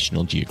on the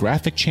National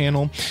Geographic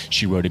Channel.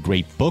 She wrote a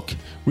great book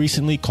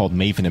recently called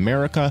Maeve in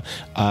America,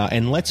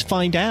 and let's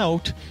find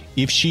out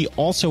if she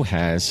also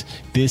has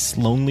this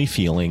lonely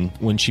feeling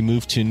when she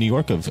moved to New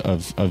York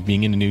of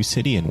being in a new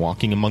city and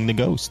walking among the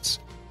ghosts.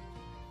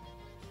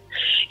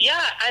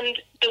 Yeah, and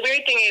the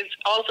weird thing is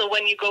also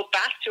when you go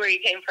back to where you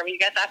came from, you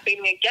get that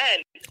feeling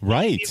again.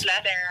 Right. You've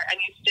left there and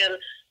you still...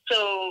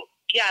 So,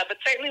 yeah, but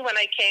certainly when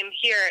I came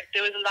here,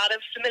 there was a lot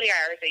of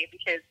familiarity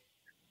because,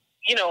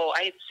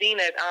 I had seen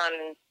it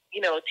on,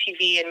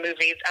 TV and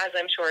movies, as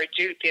I'm sure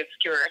Jude the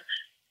Obscure,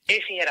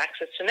 if he had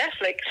access to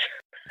Netflix.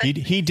 He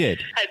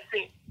did.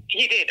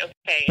 He did,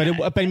 okay.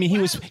 But I mean,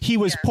 he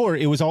was poor.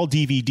 It was all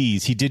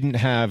DVDs. He didn't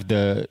have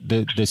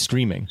the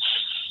streaming.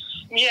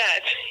 Yeah,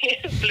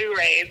 it's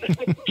Blu-rays.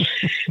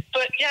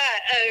 But yeah,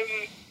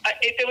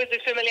 there was a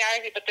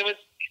familiarity, but there was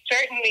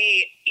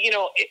certainly,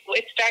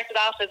 it started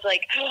off as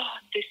like,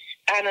 this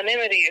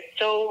anonymity is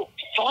so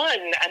fun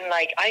and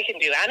like I can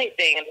do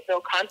anything and there's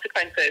no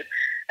consequences.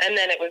 And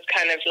then it was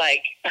kind of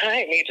like,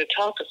 I need to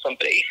talk to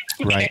somebody.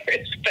 Right.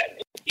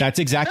 That's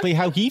exactly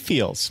how he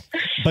feels.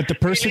 But the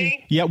person,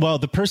 really?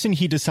 the person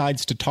he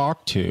decides to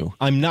talk to,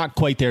 I'm not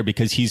quite there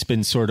because he's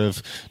been sort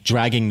of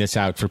dragging this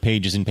out for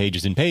pages and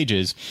pages and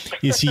pages,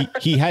 is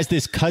he has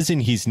this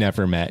cousin he's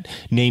never met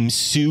named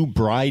Sue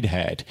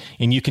Bridehead.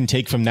 And you can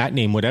take from that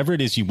name whatever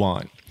it is you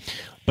want.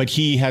 But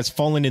he has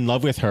fallen in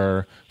love with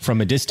her from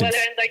a distance.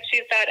 Well, like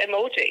she's that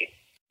emoji.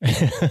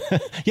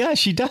 Yeah,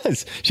 she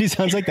does. She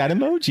sounds like that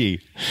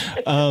emoji.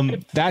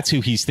 That's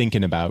who he's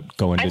thinking about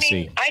going to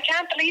see. I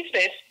can't believe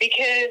this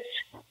because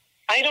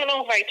I don't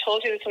know if I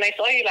told you this when I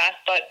saw you last,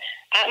 but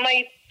at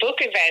my book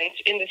event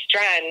in the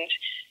Strand,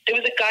 there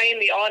was a guy in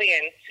the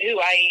audience who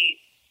I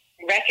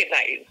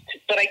recognized,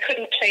 but I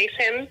couldn't place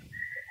him.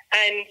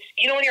 And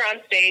when you're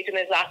on stage and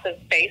there's lots of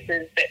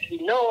faces that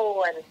you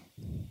know and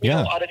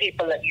other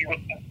people that you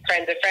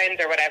friends of friends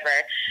or whatever.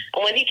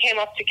 And when he came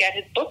up to get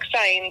his book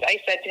signed, I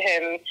said to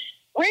him,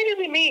 "Where did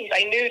we meet?"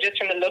 I knew just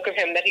from the look of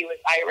him that he was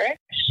Irish.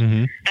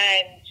 Mm-hmm.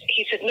 And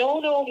he said,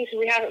 No. He said,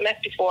 "We haven't met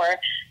before."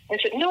 I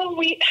said, "No,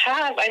 we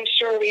have. I'm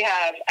sure we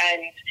have."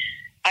 And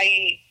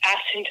I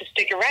asked him to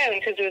stick around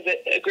because there was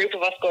a group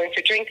of us going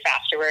for drinks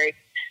afterwards.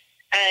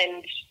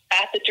 And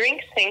at the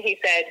drinks thing, he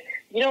said,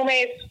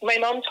 Maeve, my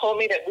mom told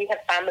me that we have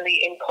family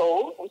in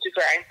Cove, which is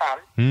where I'm from.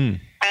 And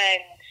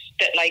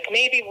that like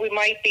maybe we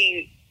might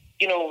be,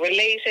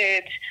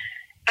 related.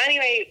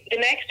 Anyway, the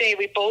next day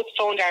we both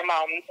phoned our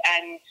moms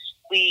and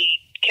we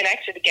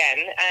connected again,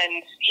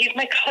 and he's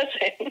my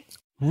cousin.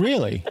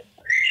 Really?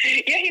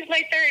 Yeah, he's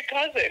my third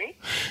cousin.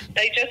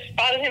 I just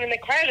spotted him in the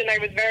crowd and I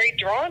was very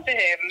drawn to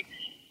him.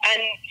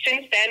 And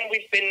since then,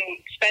 we've been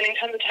spending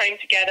tons of time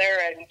together,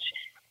 and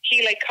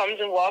he like comes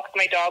and walks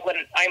my dog when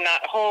I'm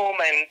not home.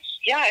 And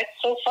yeah, it's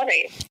so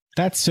funny.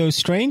 That's so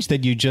strange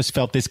that you just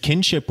felt this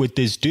kinship with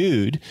this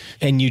dude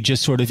and you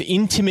just sort of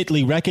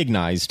intimately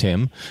recognized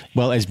him,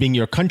 well, as being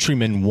your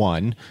countryman,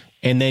 one.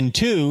 And then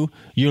two,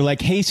 you're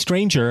like, hey,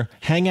 stranger,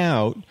 hang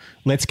out.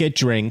 Let's get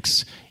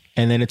drinks.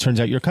 And then it turns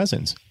out you're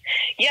cousins.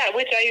 Yeah,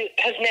 which I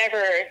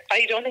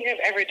don't think I've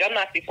ever done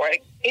that before.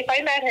 Like, if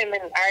I met him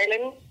in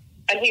Ireland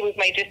and he was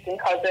my distant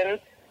cousin,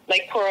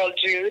 like poor old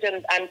Jude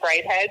and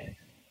Brighthead,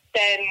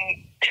 then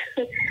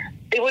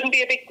it wouldn't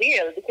be a big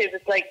deal, because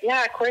it's like,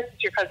 yeah, of course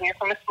it's your cousin. You're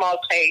from a small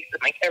place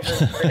and like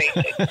everyone's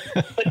related.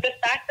 But the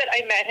fact that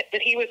I met,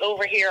 that he was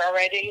over here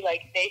already,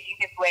 like making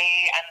his way,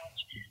 and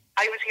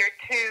I was here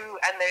too,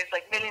 and there's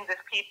like millions of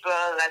people,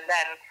 and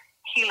then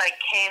he like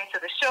came to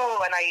the show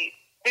and I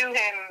knew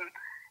him.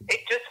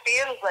 It just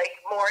feels like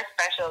more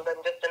special than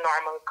just a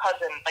normal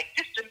cousin, like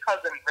distant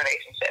cousin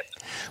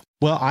relationship.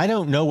 Well, I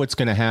don't know what's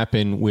going to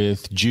happen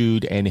with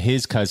Jude and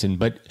his cousin,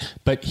 but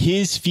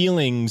his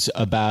feelings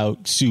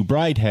about Sue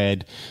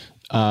Bridehead,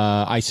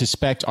 I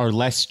suspect, are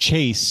less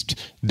chaste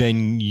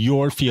than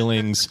your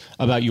feelings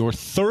about your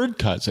third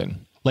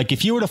cousin. Like,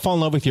 if you were to fall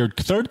in love with your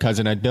third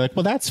cousin, I'd be like,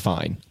 well, that's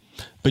fine.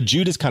 But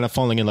Jude is kind of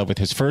falling in love with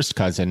his first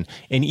cousin,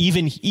 and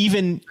even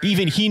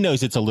he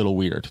knows it's a little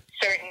weird.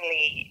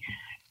 Certainly,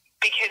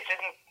 because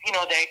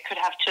they could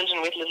have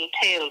children with little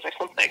tails or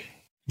something.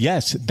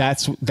 Yes,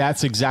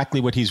 that's exactly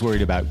what he's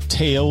worried about.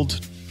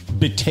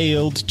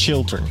 Betailed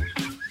children.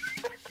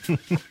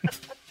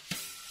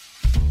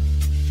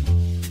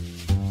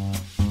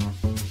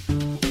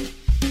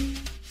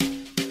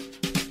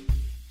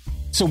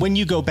 So when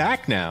you go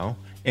back now,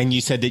 and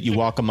you said that you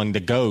walk among the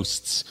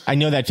ghosts, I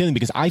know that feeling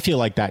because I feel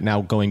like that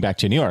now going back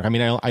to New York. I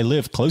mean, I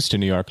live close to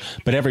New York,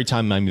 but every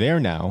time I'm there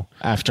now,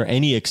 after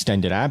any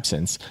extended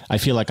absence, I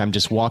feel like I'm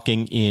just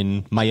walking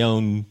in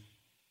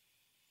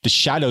the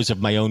shadows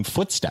of my own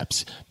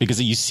footsteps, because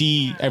you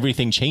see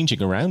everything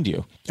changing around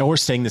you or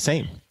staying the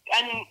same.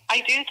 And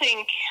I do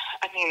think,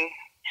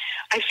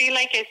 I feel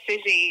like a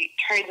city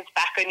turns its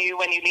back on you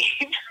when you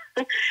leave.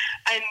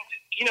 And,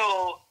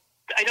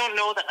 I don't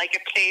know that like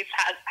a place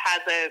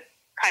has a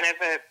kind of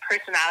a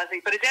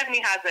personality, but it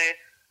definitely has a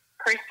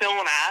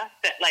persona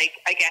that like,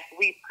 I guess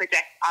we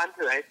project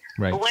onto it.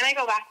 Right. But when I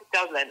go back to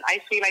Dublin, I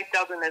feel like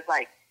Dublin is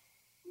like,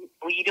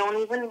 we don't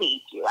even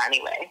need you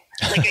anyway.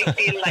 Like, I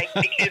feel like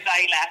because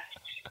I left,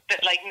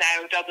 that like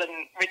now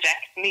Dublin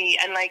rejects me,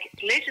 and like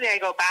literally I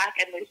go back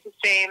and there's the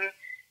same.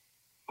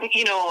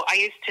 I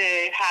used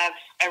to have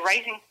a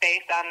writing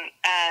space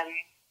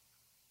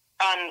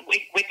on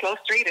Wicklow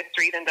Street, a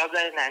street in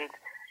Dublin, and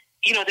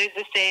there's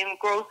the same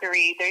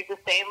grocery, there's the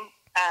same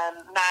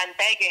man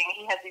begging.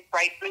 He has these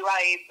bright blue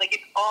eyes, like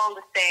it's all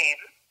the same,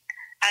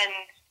 and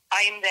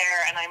I'm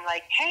there and I'm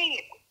like,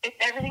 hey,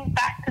 everything's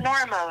back to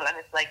normal. And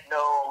it's like,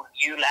 no,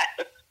 you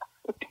left.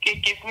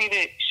 It gives me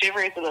the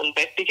shivers a little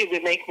bit, because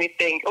it makes me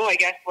think, I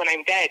guess when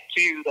I'm dead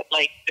too, that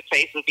like the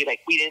place will be like,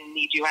 we didn't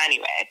need you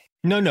anyway.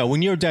 No,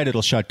 when you're dead,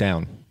 it'll shut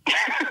down.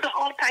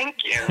 Oh, thank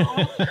you.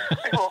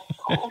 I hope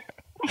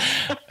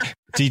so.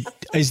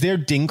 Is there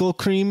Dingle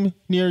Cream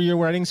near your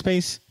wedding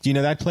space? Do you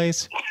know that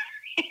place?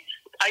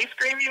 Ice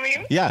cream, you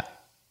mean? Yeah.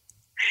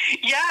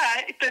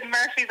 Yeah, it's the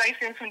Murphy's Ice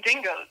Cream from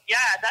Dingle. Yeah,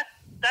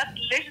 that's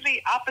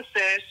literally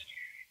opposite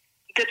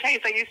the place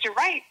I used to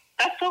write.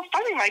 That's so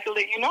funny, Michael,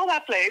 that you know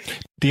that place.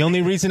 The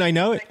only reason I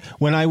know it,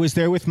 when I was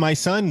there with my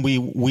son,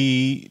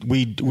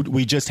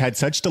 we just had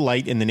such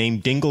delight in the name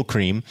Dingle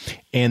Cream,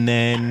 and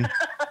then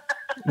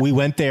we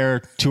went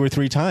there 2 or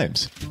 3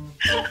 times.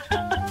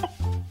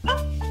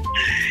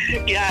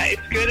 Yeah,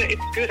 it's good.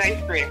 It's good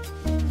ice cream.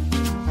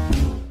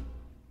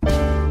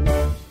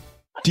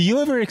 Do you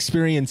ever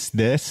experience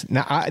this?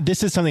 Now,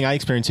 this is something I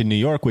experience in New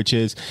York, which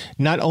is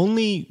not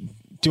only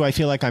do I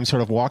feel like I'm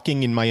sort of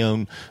walking in my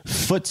own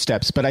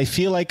footsteps, but I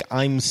feel like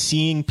I'm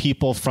seeing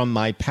people from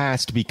my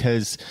past,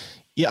 because,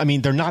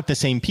 they're not the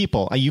same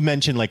people. You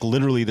mentioned like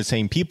literally the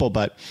same people,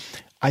 but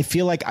I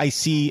feel like I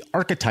see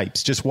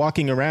archetypes just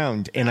walking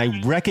around, and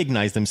I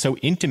recognize them so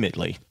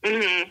intimately.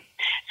 Mm-hmm.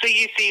 So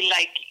you see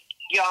like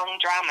young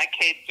drama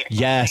kids or something,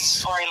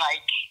 yes, or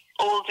like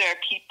older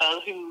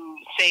people who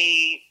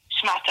say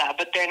schmata,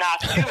 but they're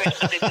not Jewish,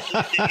 but they just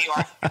lived in New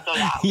York for so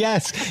long.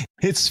 Yes,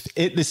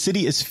 the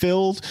city is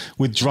filled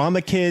with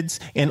drama kids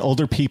and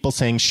older people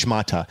saying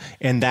schmata,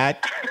 and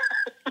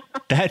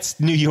that's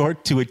New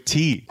York to a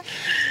T.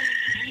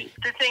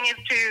 The thing is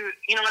too,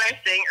 what I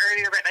was saying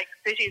earlier about like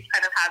cities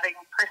kind of having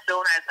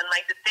personas, and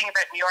like the thing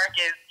about New York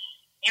is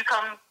you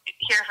come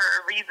here for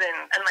a reason,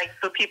 and like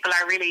so people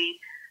are really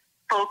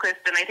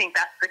focused, and I think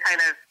that's the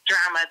kind of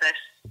drama that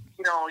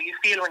you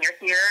feel when you're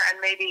here, and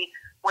maybe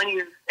when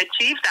you've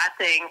achieved that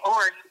thing or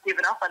you've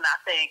given up on that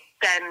thing,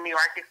 then New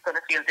York is going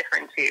to feel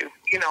different too,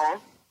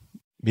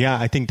 Yeah,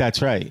 I think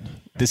that's right.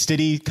 The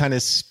city kind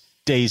of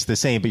stays the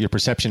same, but your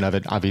perception of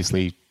it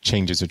obviously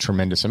changes a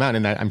tremendous amount.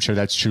 And I'm sure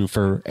that's true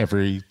for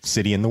every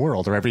city in the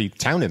world or every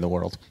town in the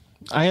world.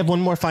 I have one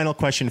more final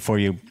question for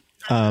you.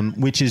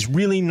 which is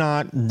really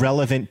not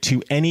relevant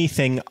to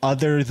anything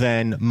other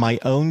than my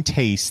own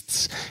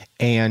tastes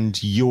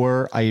and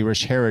your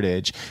Irish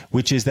heritage,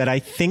 which is that I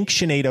think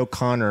Sinead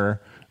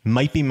O'Connor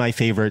might be my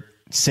favorite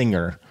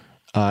singer.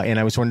 And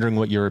I was wondering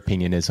what your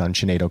opinion is on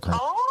Sinead O'Connor.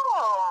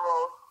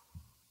 Oh,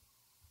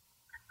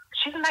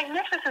 she's a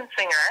magnificent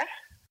singer.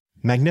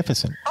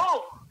 Magnificent.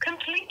 Oh,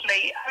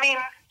 completely. I mean,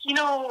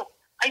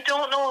 I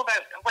don't know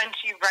about when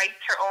she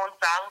writes her own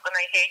songs, and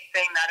I hate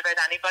saying that about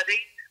anybody,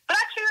 but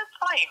actually that's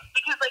fine,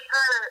 because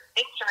her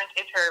instrument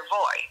is her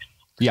voice.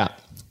 Yeah.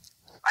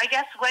 I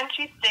guess when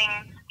she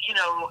sings,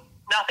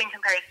 Nothing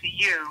Compares to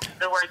You,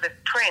 the words of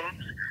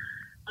Prince,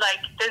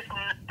 there's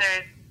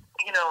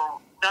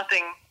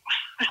nothing.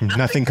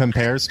 Nothing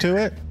compares to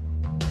it?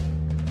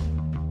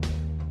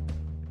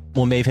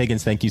 Well, Maeve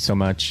Higgins, thank you so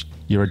much.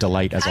 You're a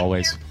delight, as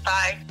always.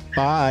 Bye.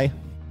 Bye.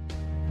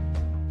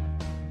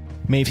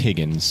 Maeve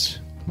Higgins,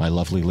 my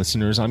lovely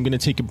listeners, I'm going to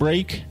take a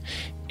break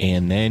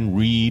and then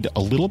read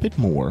a little bit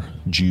more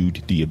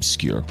Jude the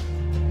Obscure.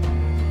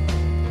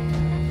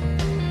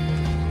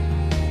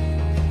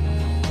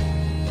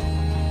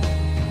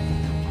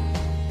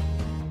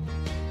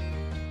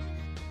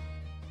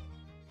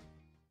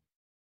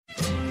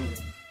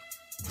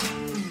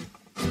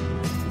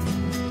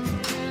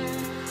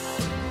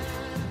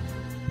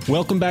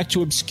 Welcome back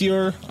to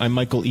Obscure. I'm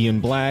Michael Ian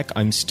Black.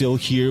 I'm still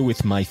here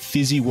with my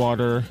fizzy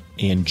water,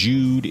 and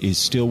Jude is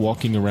still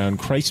walking around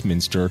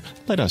Christminster.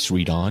 Let us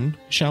read on,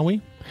 shall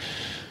we?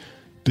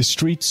 The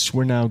streets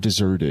were now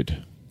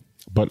deserted,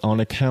 but on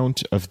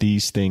account of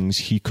these things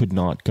he could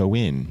not go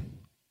in.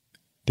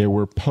 There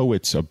were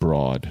poets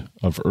abroad,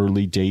 of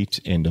early date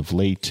and of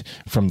late,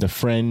 from the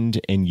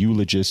friend and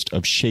eulogist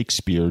of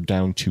Shakespeare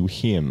down to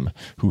him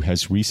who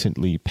has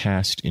recently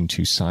passed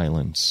into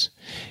silence,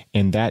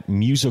 and that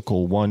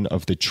musical one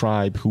of the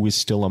tribe who is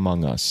still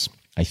among us.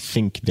 I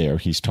think there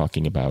he's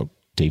talking about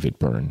David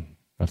Byrne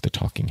of the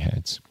Talking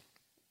Heads.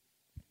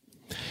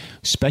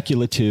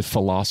 Speculative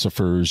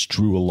philosophers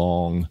drew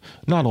along,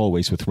 not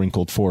always with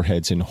wrinkled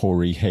foreheads and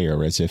hoary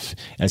hair as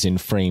in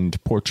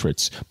framed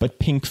portraits, but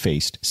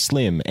pink-faced,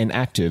 slim, and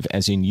active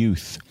as in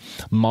youth.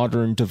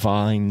 Modern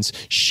divines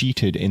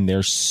sheeted in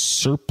their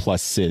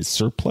surplices.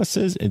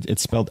 Surplices?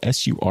 It's spelled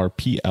S-U-R-P-L-I-C-E.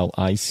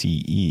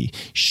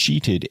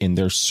 Sheeted in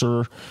their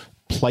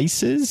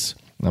surplices?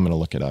 I'm going to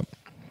look it up.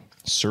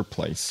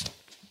 Surplice.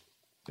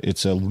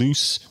 It's a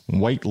loose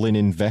white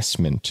linen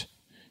vestment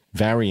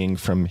varying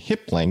from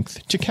hip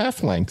length to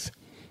calf length,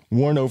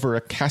 worn over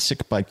a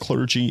cassock by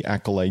clergy,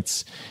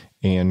 acolytes,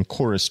 and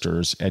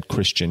choristers at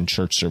Christian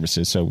church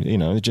services. So,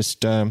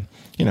 just,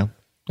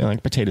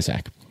 like potato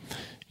sack.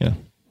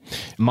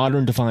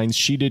 Modern divines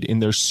sheeted in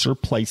their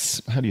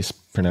surplice. How do you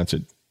pronounce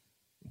it?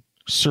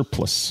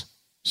 Surplice.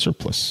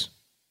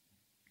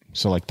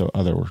 So like the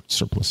other word,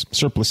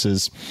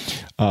 surplices,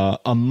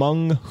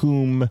 among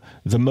whom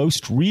the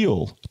most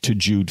real to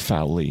Jude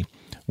Fowley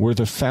were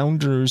the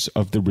founders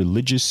of the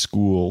religious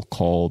school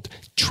called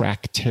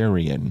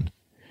Tractarian,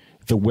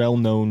 the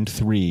well-known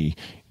three,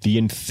 the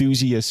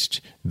enthusiast,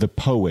 the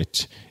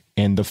poet,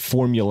 and the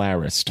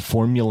formularist.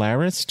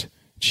 Formularist?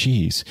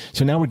 Jeez.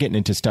 So now we're getting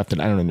into stuff that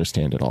I don't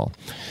understand at all.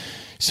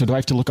 So do I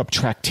have to look up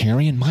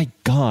Tractarian? My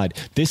God,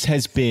 this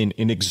has been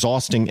an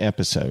exhausting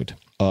episode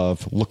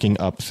of looking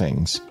up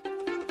things.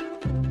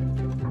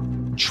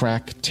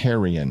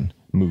 Tractarian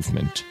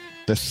movement.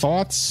 The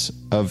thoughts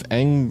of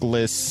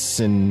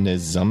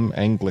Anglicanism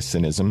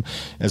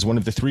as one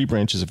of the three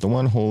branches of the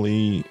one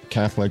holy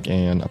Catholic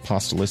and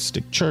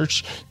Apostolic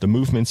Church. The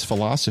movement's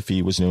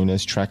philosophy was known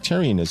as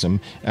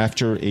Tractarianism.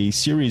 After a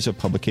series of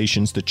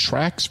publications, the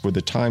tracts were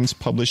the Times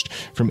published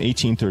from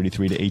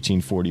 1833 to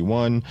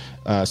 1841.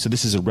 So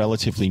this is a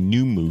relatively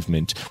new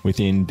movement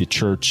within the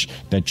church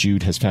that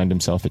Jude has found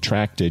himself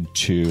attracted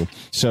to.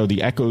 So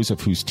the echoes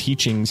of whose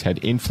teachings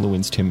had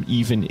influenced him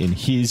even in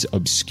his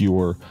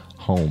obscure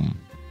home.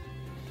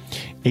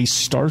 A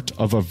start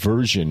of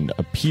aversion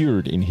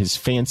appeared in his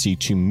fancy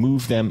to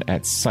move them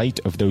at sight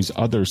of those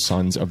other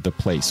sons of the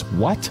place.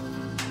 What?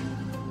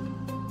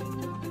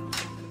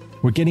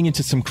 We're getting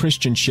into some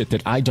Christian shit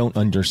that I don't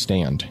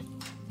understand.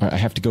 I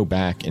have to go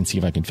back and see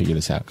if I can figure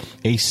this out.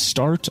 A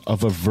start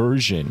of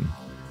aversion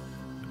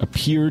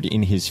appeared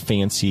in his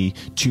fancy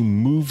to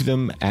move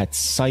them at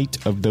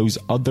sight of those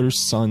other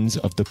sons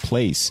of the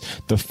place,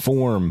 the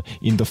form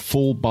in the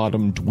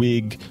full-bottomed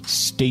wig,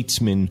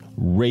 statesman,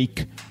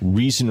 rake,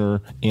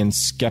 reasoner, and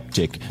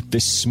skeptic, the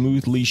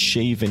smoothly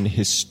shaven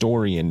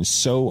historian,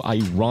 so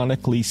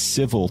ironically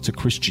civil to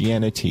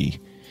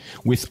Christianity,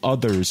 with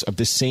others of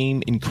the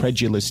same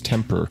incredulous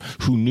temper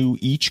who knew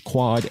each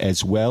quad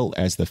as well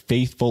as the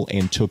faithful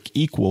and took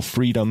equal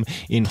freedom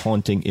in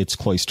haunting its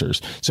cloisters.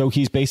 So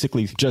he's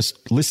basically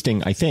just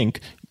listing, I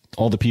think,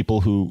 all the people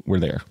who were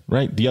there,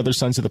 right? The other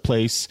sons of the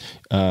place,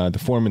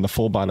 the form in the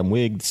full bottom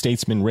wig,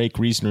 statesman, rake,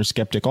 reasoner,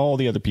 skeptic, all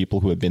the other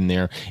people who have been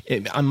there.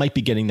 I might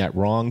be getting that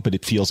wrong, but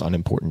it feels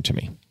unimportant to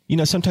me.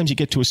 Sometimes you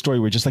get to a story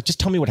where you're just like, just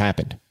tell me what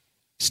happened.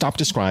 Stop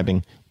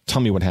describing.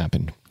 Tell me what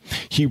happened.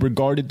 He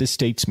regarded the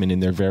statesmen in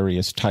their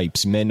various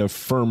types, men of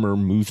firmer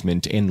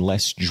movement and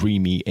less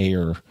dreamy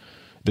air,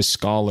 the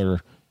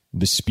scholar,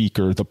 the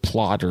speaker, the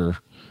plotter,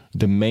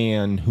 the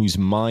man whose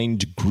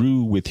mind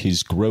grew with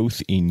his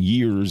growth in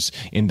years,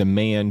 and the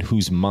man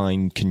whose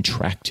mind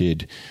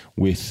contracted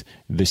with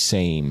the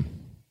same.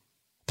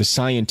 The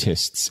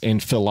scientists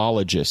and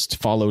philologists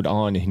followed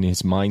on in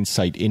his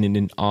mindsight in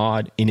an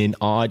odd,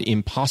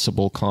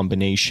 impossible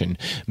combination.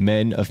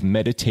 Men of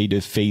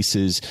meditative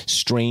faces,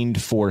 strained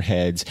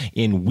foreheads,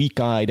 and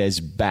weak-eyed as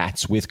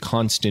bats with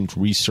constant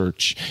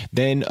research.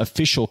 Then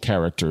official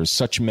characters,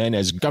 such men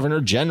as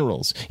governor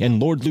generals and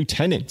lord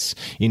lieutenants,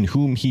 in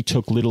whom he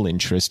took little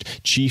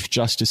interest, chief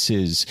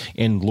justices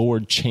and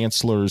lord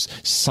chancellors,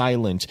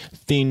 silent,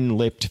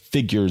 thin-lipped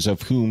figures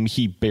of whom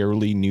he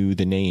barely knew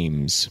the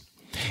names.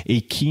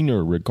 A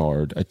keener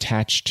regard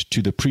attached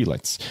to the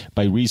prelates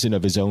by reason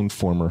of his own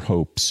former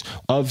hopes.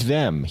 Of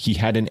them he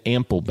had an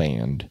ample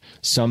band,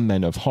 some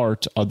men of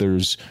heart,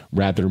 others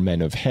rather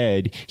men of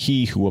head,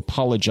 he who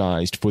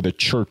apologized for the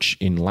church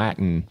in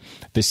Latin,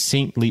 the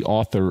saintly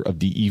author of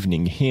the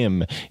evening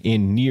hymn,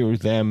 and near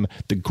them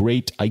the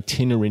great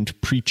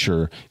itinerant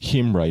preacher,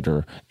 hymn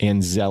writer,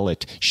 and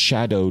zealot,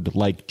 shadowed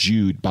like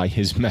Jude by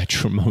his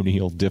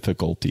matrimonial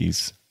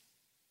difficulties.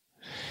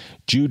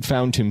 Jude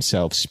found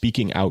himself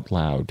speaking out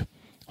loud,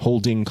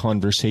 holding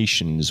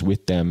conversations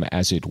with them,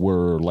 as it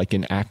were, like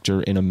an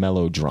actor in a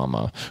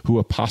melodrama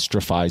who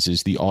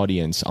apostrophizes the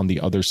audience on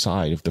the other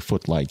side of the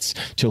footlights,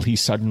 till he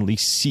suddenly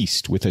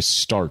ceased with a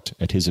start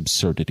at his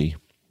absurdity.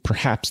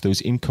 Perhaps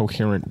those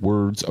incoherent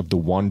words of the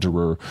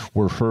wanderer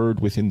were heard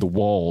within the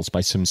walls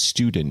by some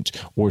student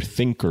or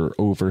thinker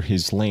over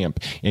his lamp,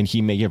 and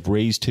he may have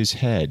raised his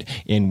head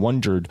and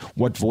wondered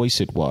what voice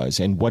it was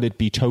and what it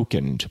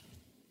betokened.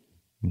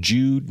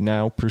 Jude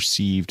now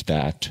perceived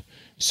that,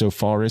 so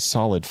far as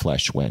solid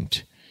flesh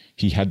went,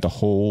 he had the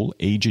whole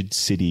aged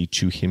city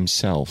to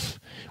himself,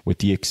 with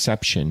the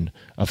exception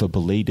of a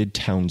belated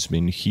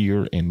townsman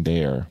here and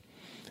there,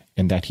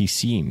 and that he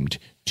seemed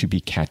to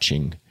be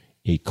catching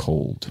a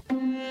cold.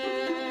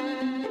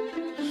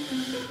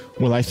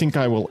 Well, I think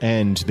I will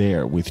end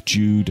there with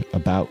Jude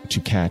about to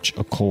catch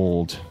a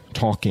cold,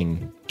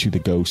 talking to the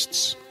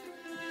ghosts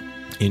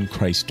in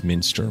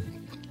Christminster.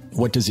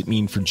 What does it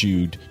mean for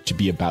Jude to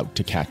be about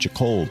to catch a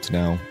cold?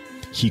 Now,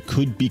 he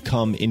could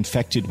become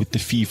infected with the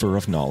fever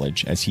of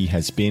knowledge, as he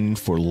has been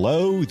for,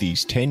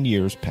 these 10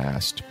 years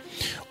past.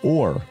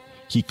 Or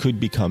he could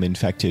become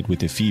infected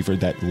with a fever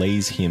that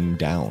lays him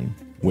down,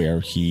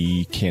 where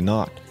he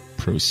cannot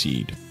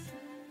proceed.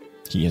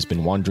 He has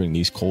been wandering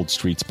these cold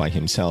streets by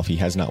himself. He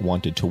has not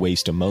wanted to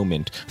waste a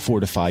moment,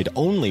 fortified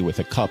only with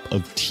a cup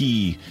of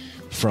tea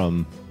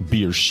from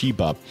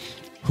Beersheba.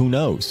 Who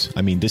knows?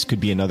 I mean, this could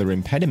be another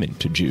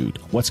impediment to Jude.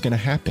 What's going to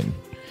happen?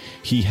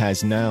 He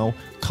has now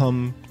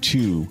come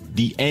to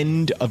the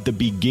end of the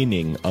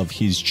beginning of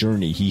his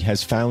journey. He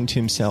has found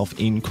himself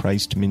in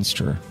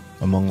Christminster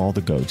among all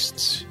the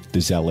ghosts,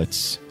 the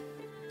zealots,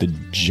 the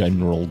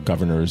general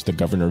governors, the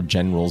governor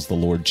generals, the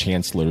lord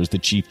chancellors, the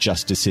chief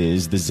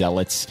justices, the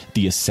zealots,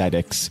 the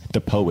ascetics,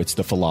 the poets,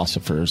 the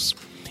philosophers.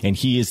 And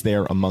he is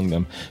there among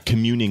them,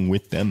 communing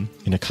with them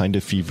in a kind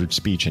of fevered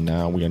speech. And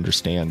now we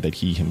understand that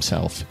he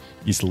himself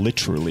is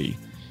literally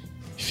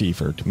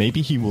fevered.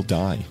 Maybe he will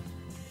die.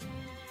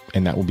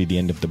 And that will be the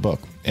end of the book.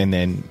 And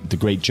then the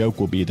great joke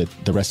will be that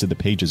the rest of the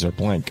pages are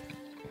blank.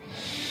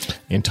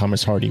 And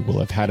Thomas Hardy will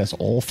have had us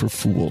all for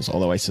fools,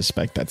 although I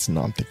suspect that's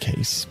not the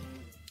case.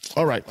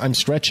 All right, I'm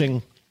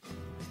stretching.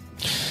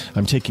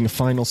 I'm taking a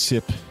final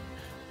sip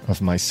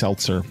of my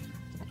seltzer.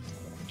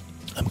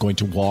 I'm going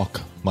to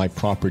walk my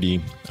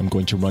property. I'm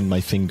going to run my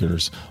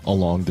fingers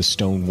along the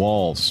stone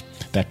walls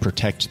that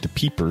protect the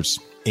peepers,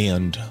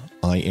 and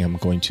I am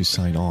going to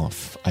sign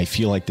off. I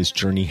feel like this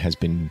journey has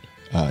been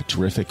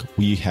terrific.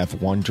 We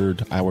have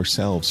wandered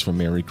ourselves from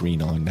Mary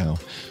Green on now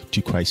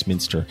to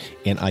Christminster,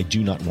 and I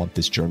do not want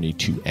this journey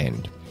to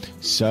end.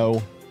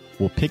 So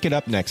we'll pick it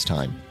up next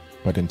time.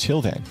 But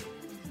until then,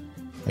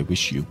 I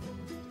wish you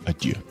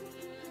adieu.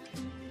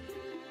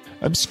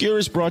 Obscure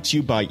is brought to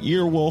you by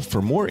Earwolf.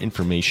 For more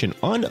information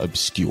on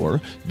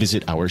Obscure,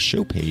 visit our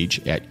show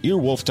page at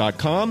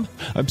earwolf.com.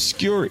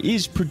 Obscure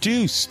is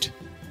produced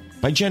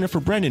by Jennifer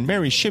Brennan,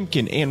 Mary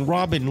Shimkin, and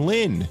Robin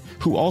Lynn,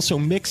 who also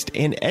mixed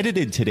and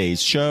edited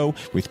today's show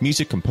with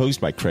music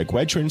composed by Craig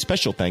Wedren.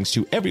 Special thanks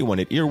to everyone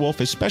at Earwolf,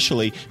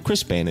 especially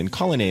Chris Bannon,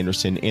 Colin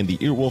Anderson, and the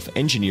Earwolf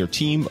engineer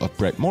team of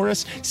Brett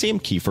Morris, Sam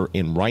Kiefer,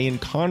 and Ryan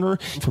Connor.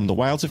 From the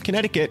wilds of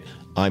Connecticut,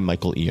 I'm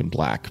Michael Ian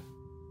Black.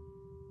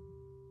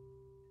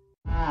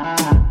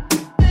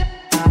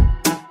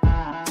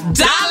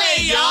 Dale,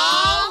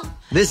 y'all!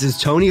 This is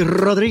Tony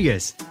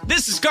Rodriguez.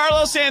 This is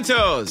Carlos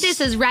Santos.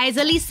 This is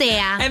Raiza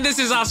Licea. And this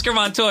is Oscar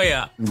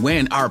Montoya.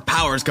 When our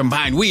powers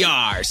combine, we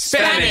are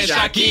Spanish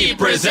Aquí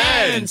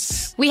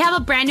Presents. We have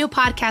a brand new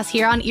podcast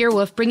here on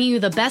Earwolf, bringing you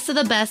the best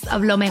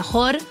of lo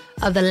mejor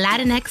of the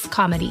Latinx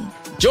comedy.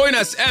 Join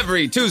us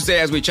every Tuesday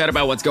as we chat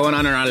about what's going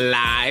on in our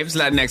lives,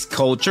 Latinx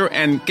culture,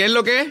 and ¿qué es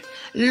lo que?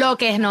 Lo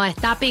que nos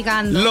está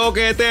picando. Lo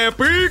que te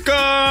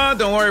pica.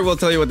 Don't worry, we'll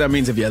tell you what that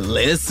means if you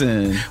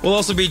listen. We'll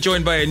also be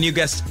joined by a new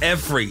guest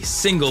every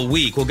single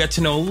week. We'll get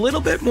to know a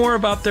little bit more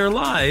about their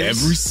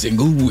lives. Every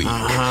single week.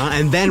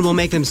 And then we'll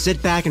make them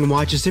sit back and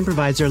watch us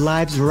improvise their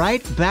lives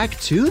right back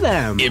to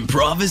them.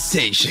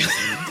 Improvisation.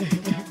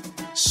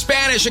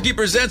 Spanish Aquí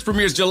Presents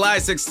premieres July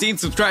 16th.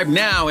 Subscribe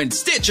now in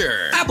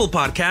Stitcher, Apple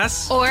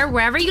Podcasts, Or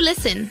wherever you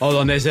listen. O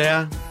donde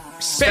sea.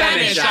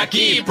 Spanish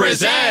Aquí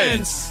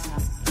Presents.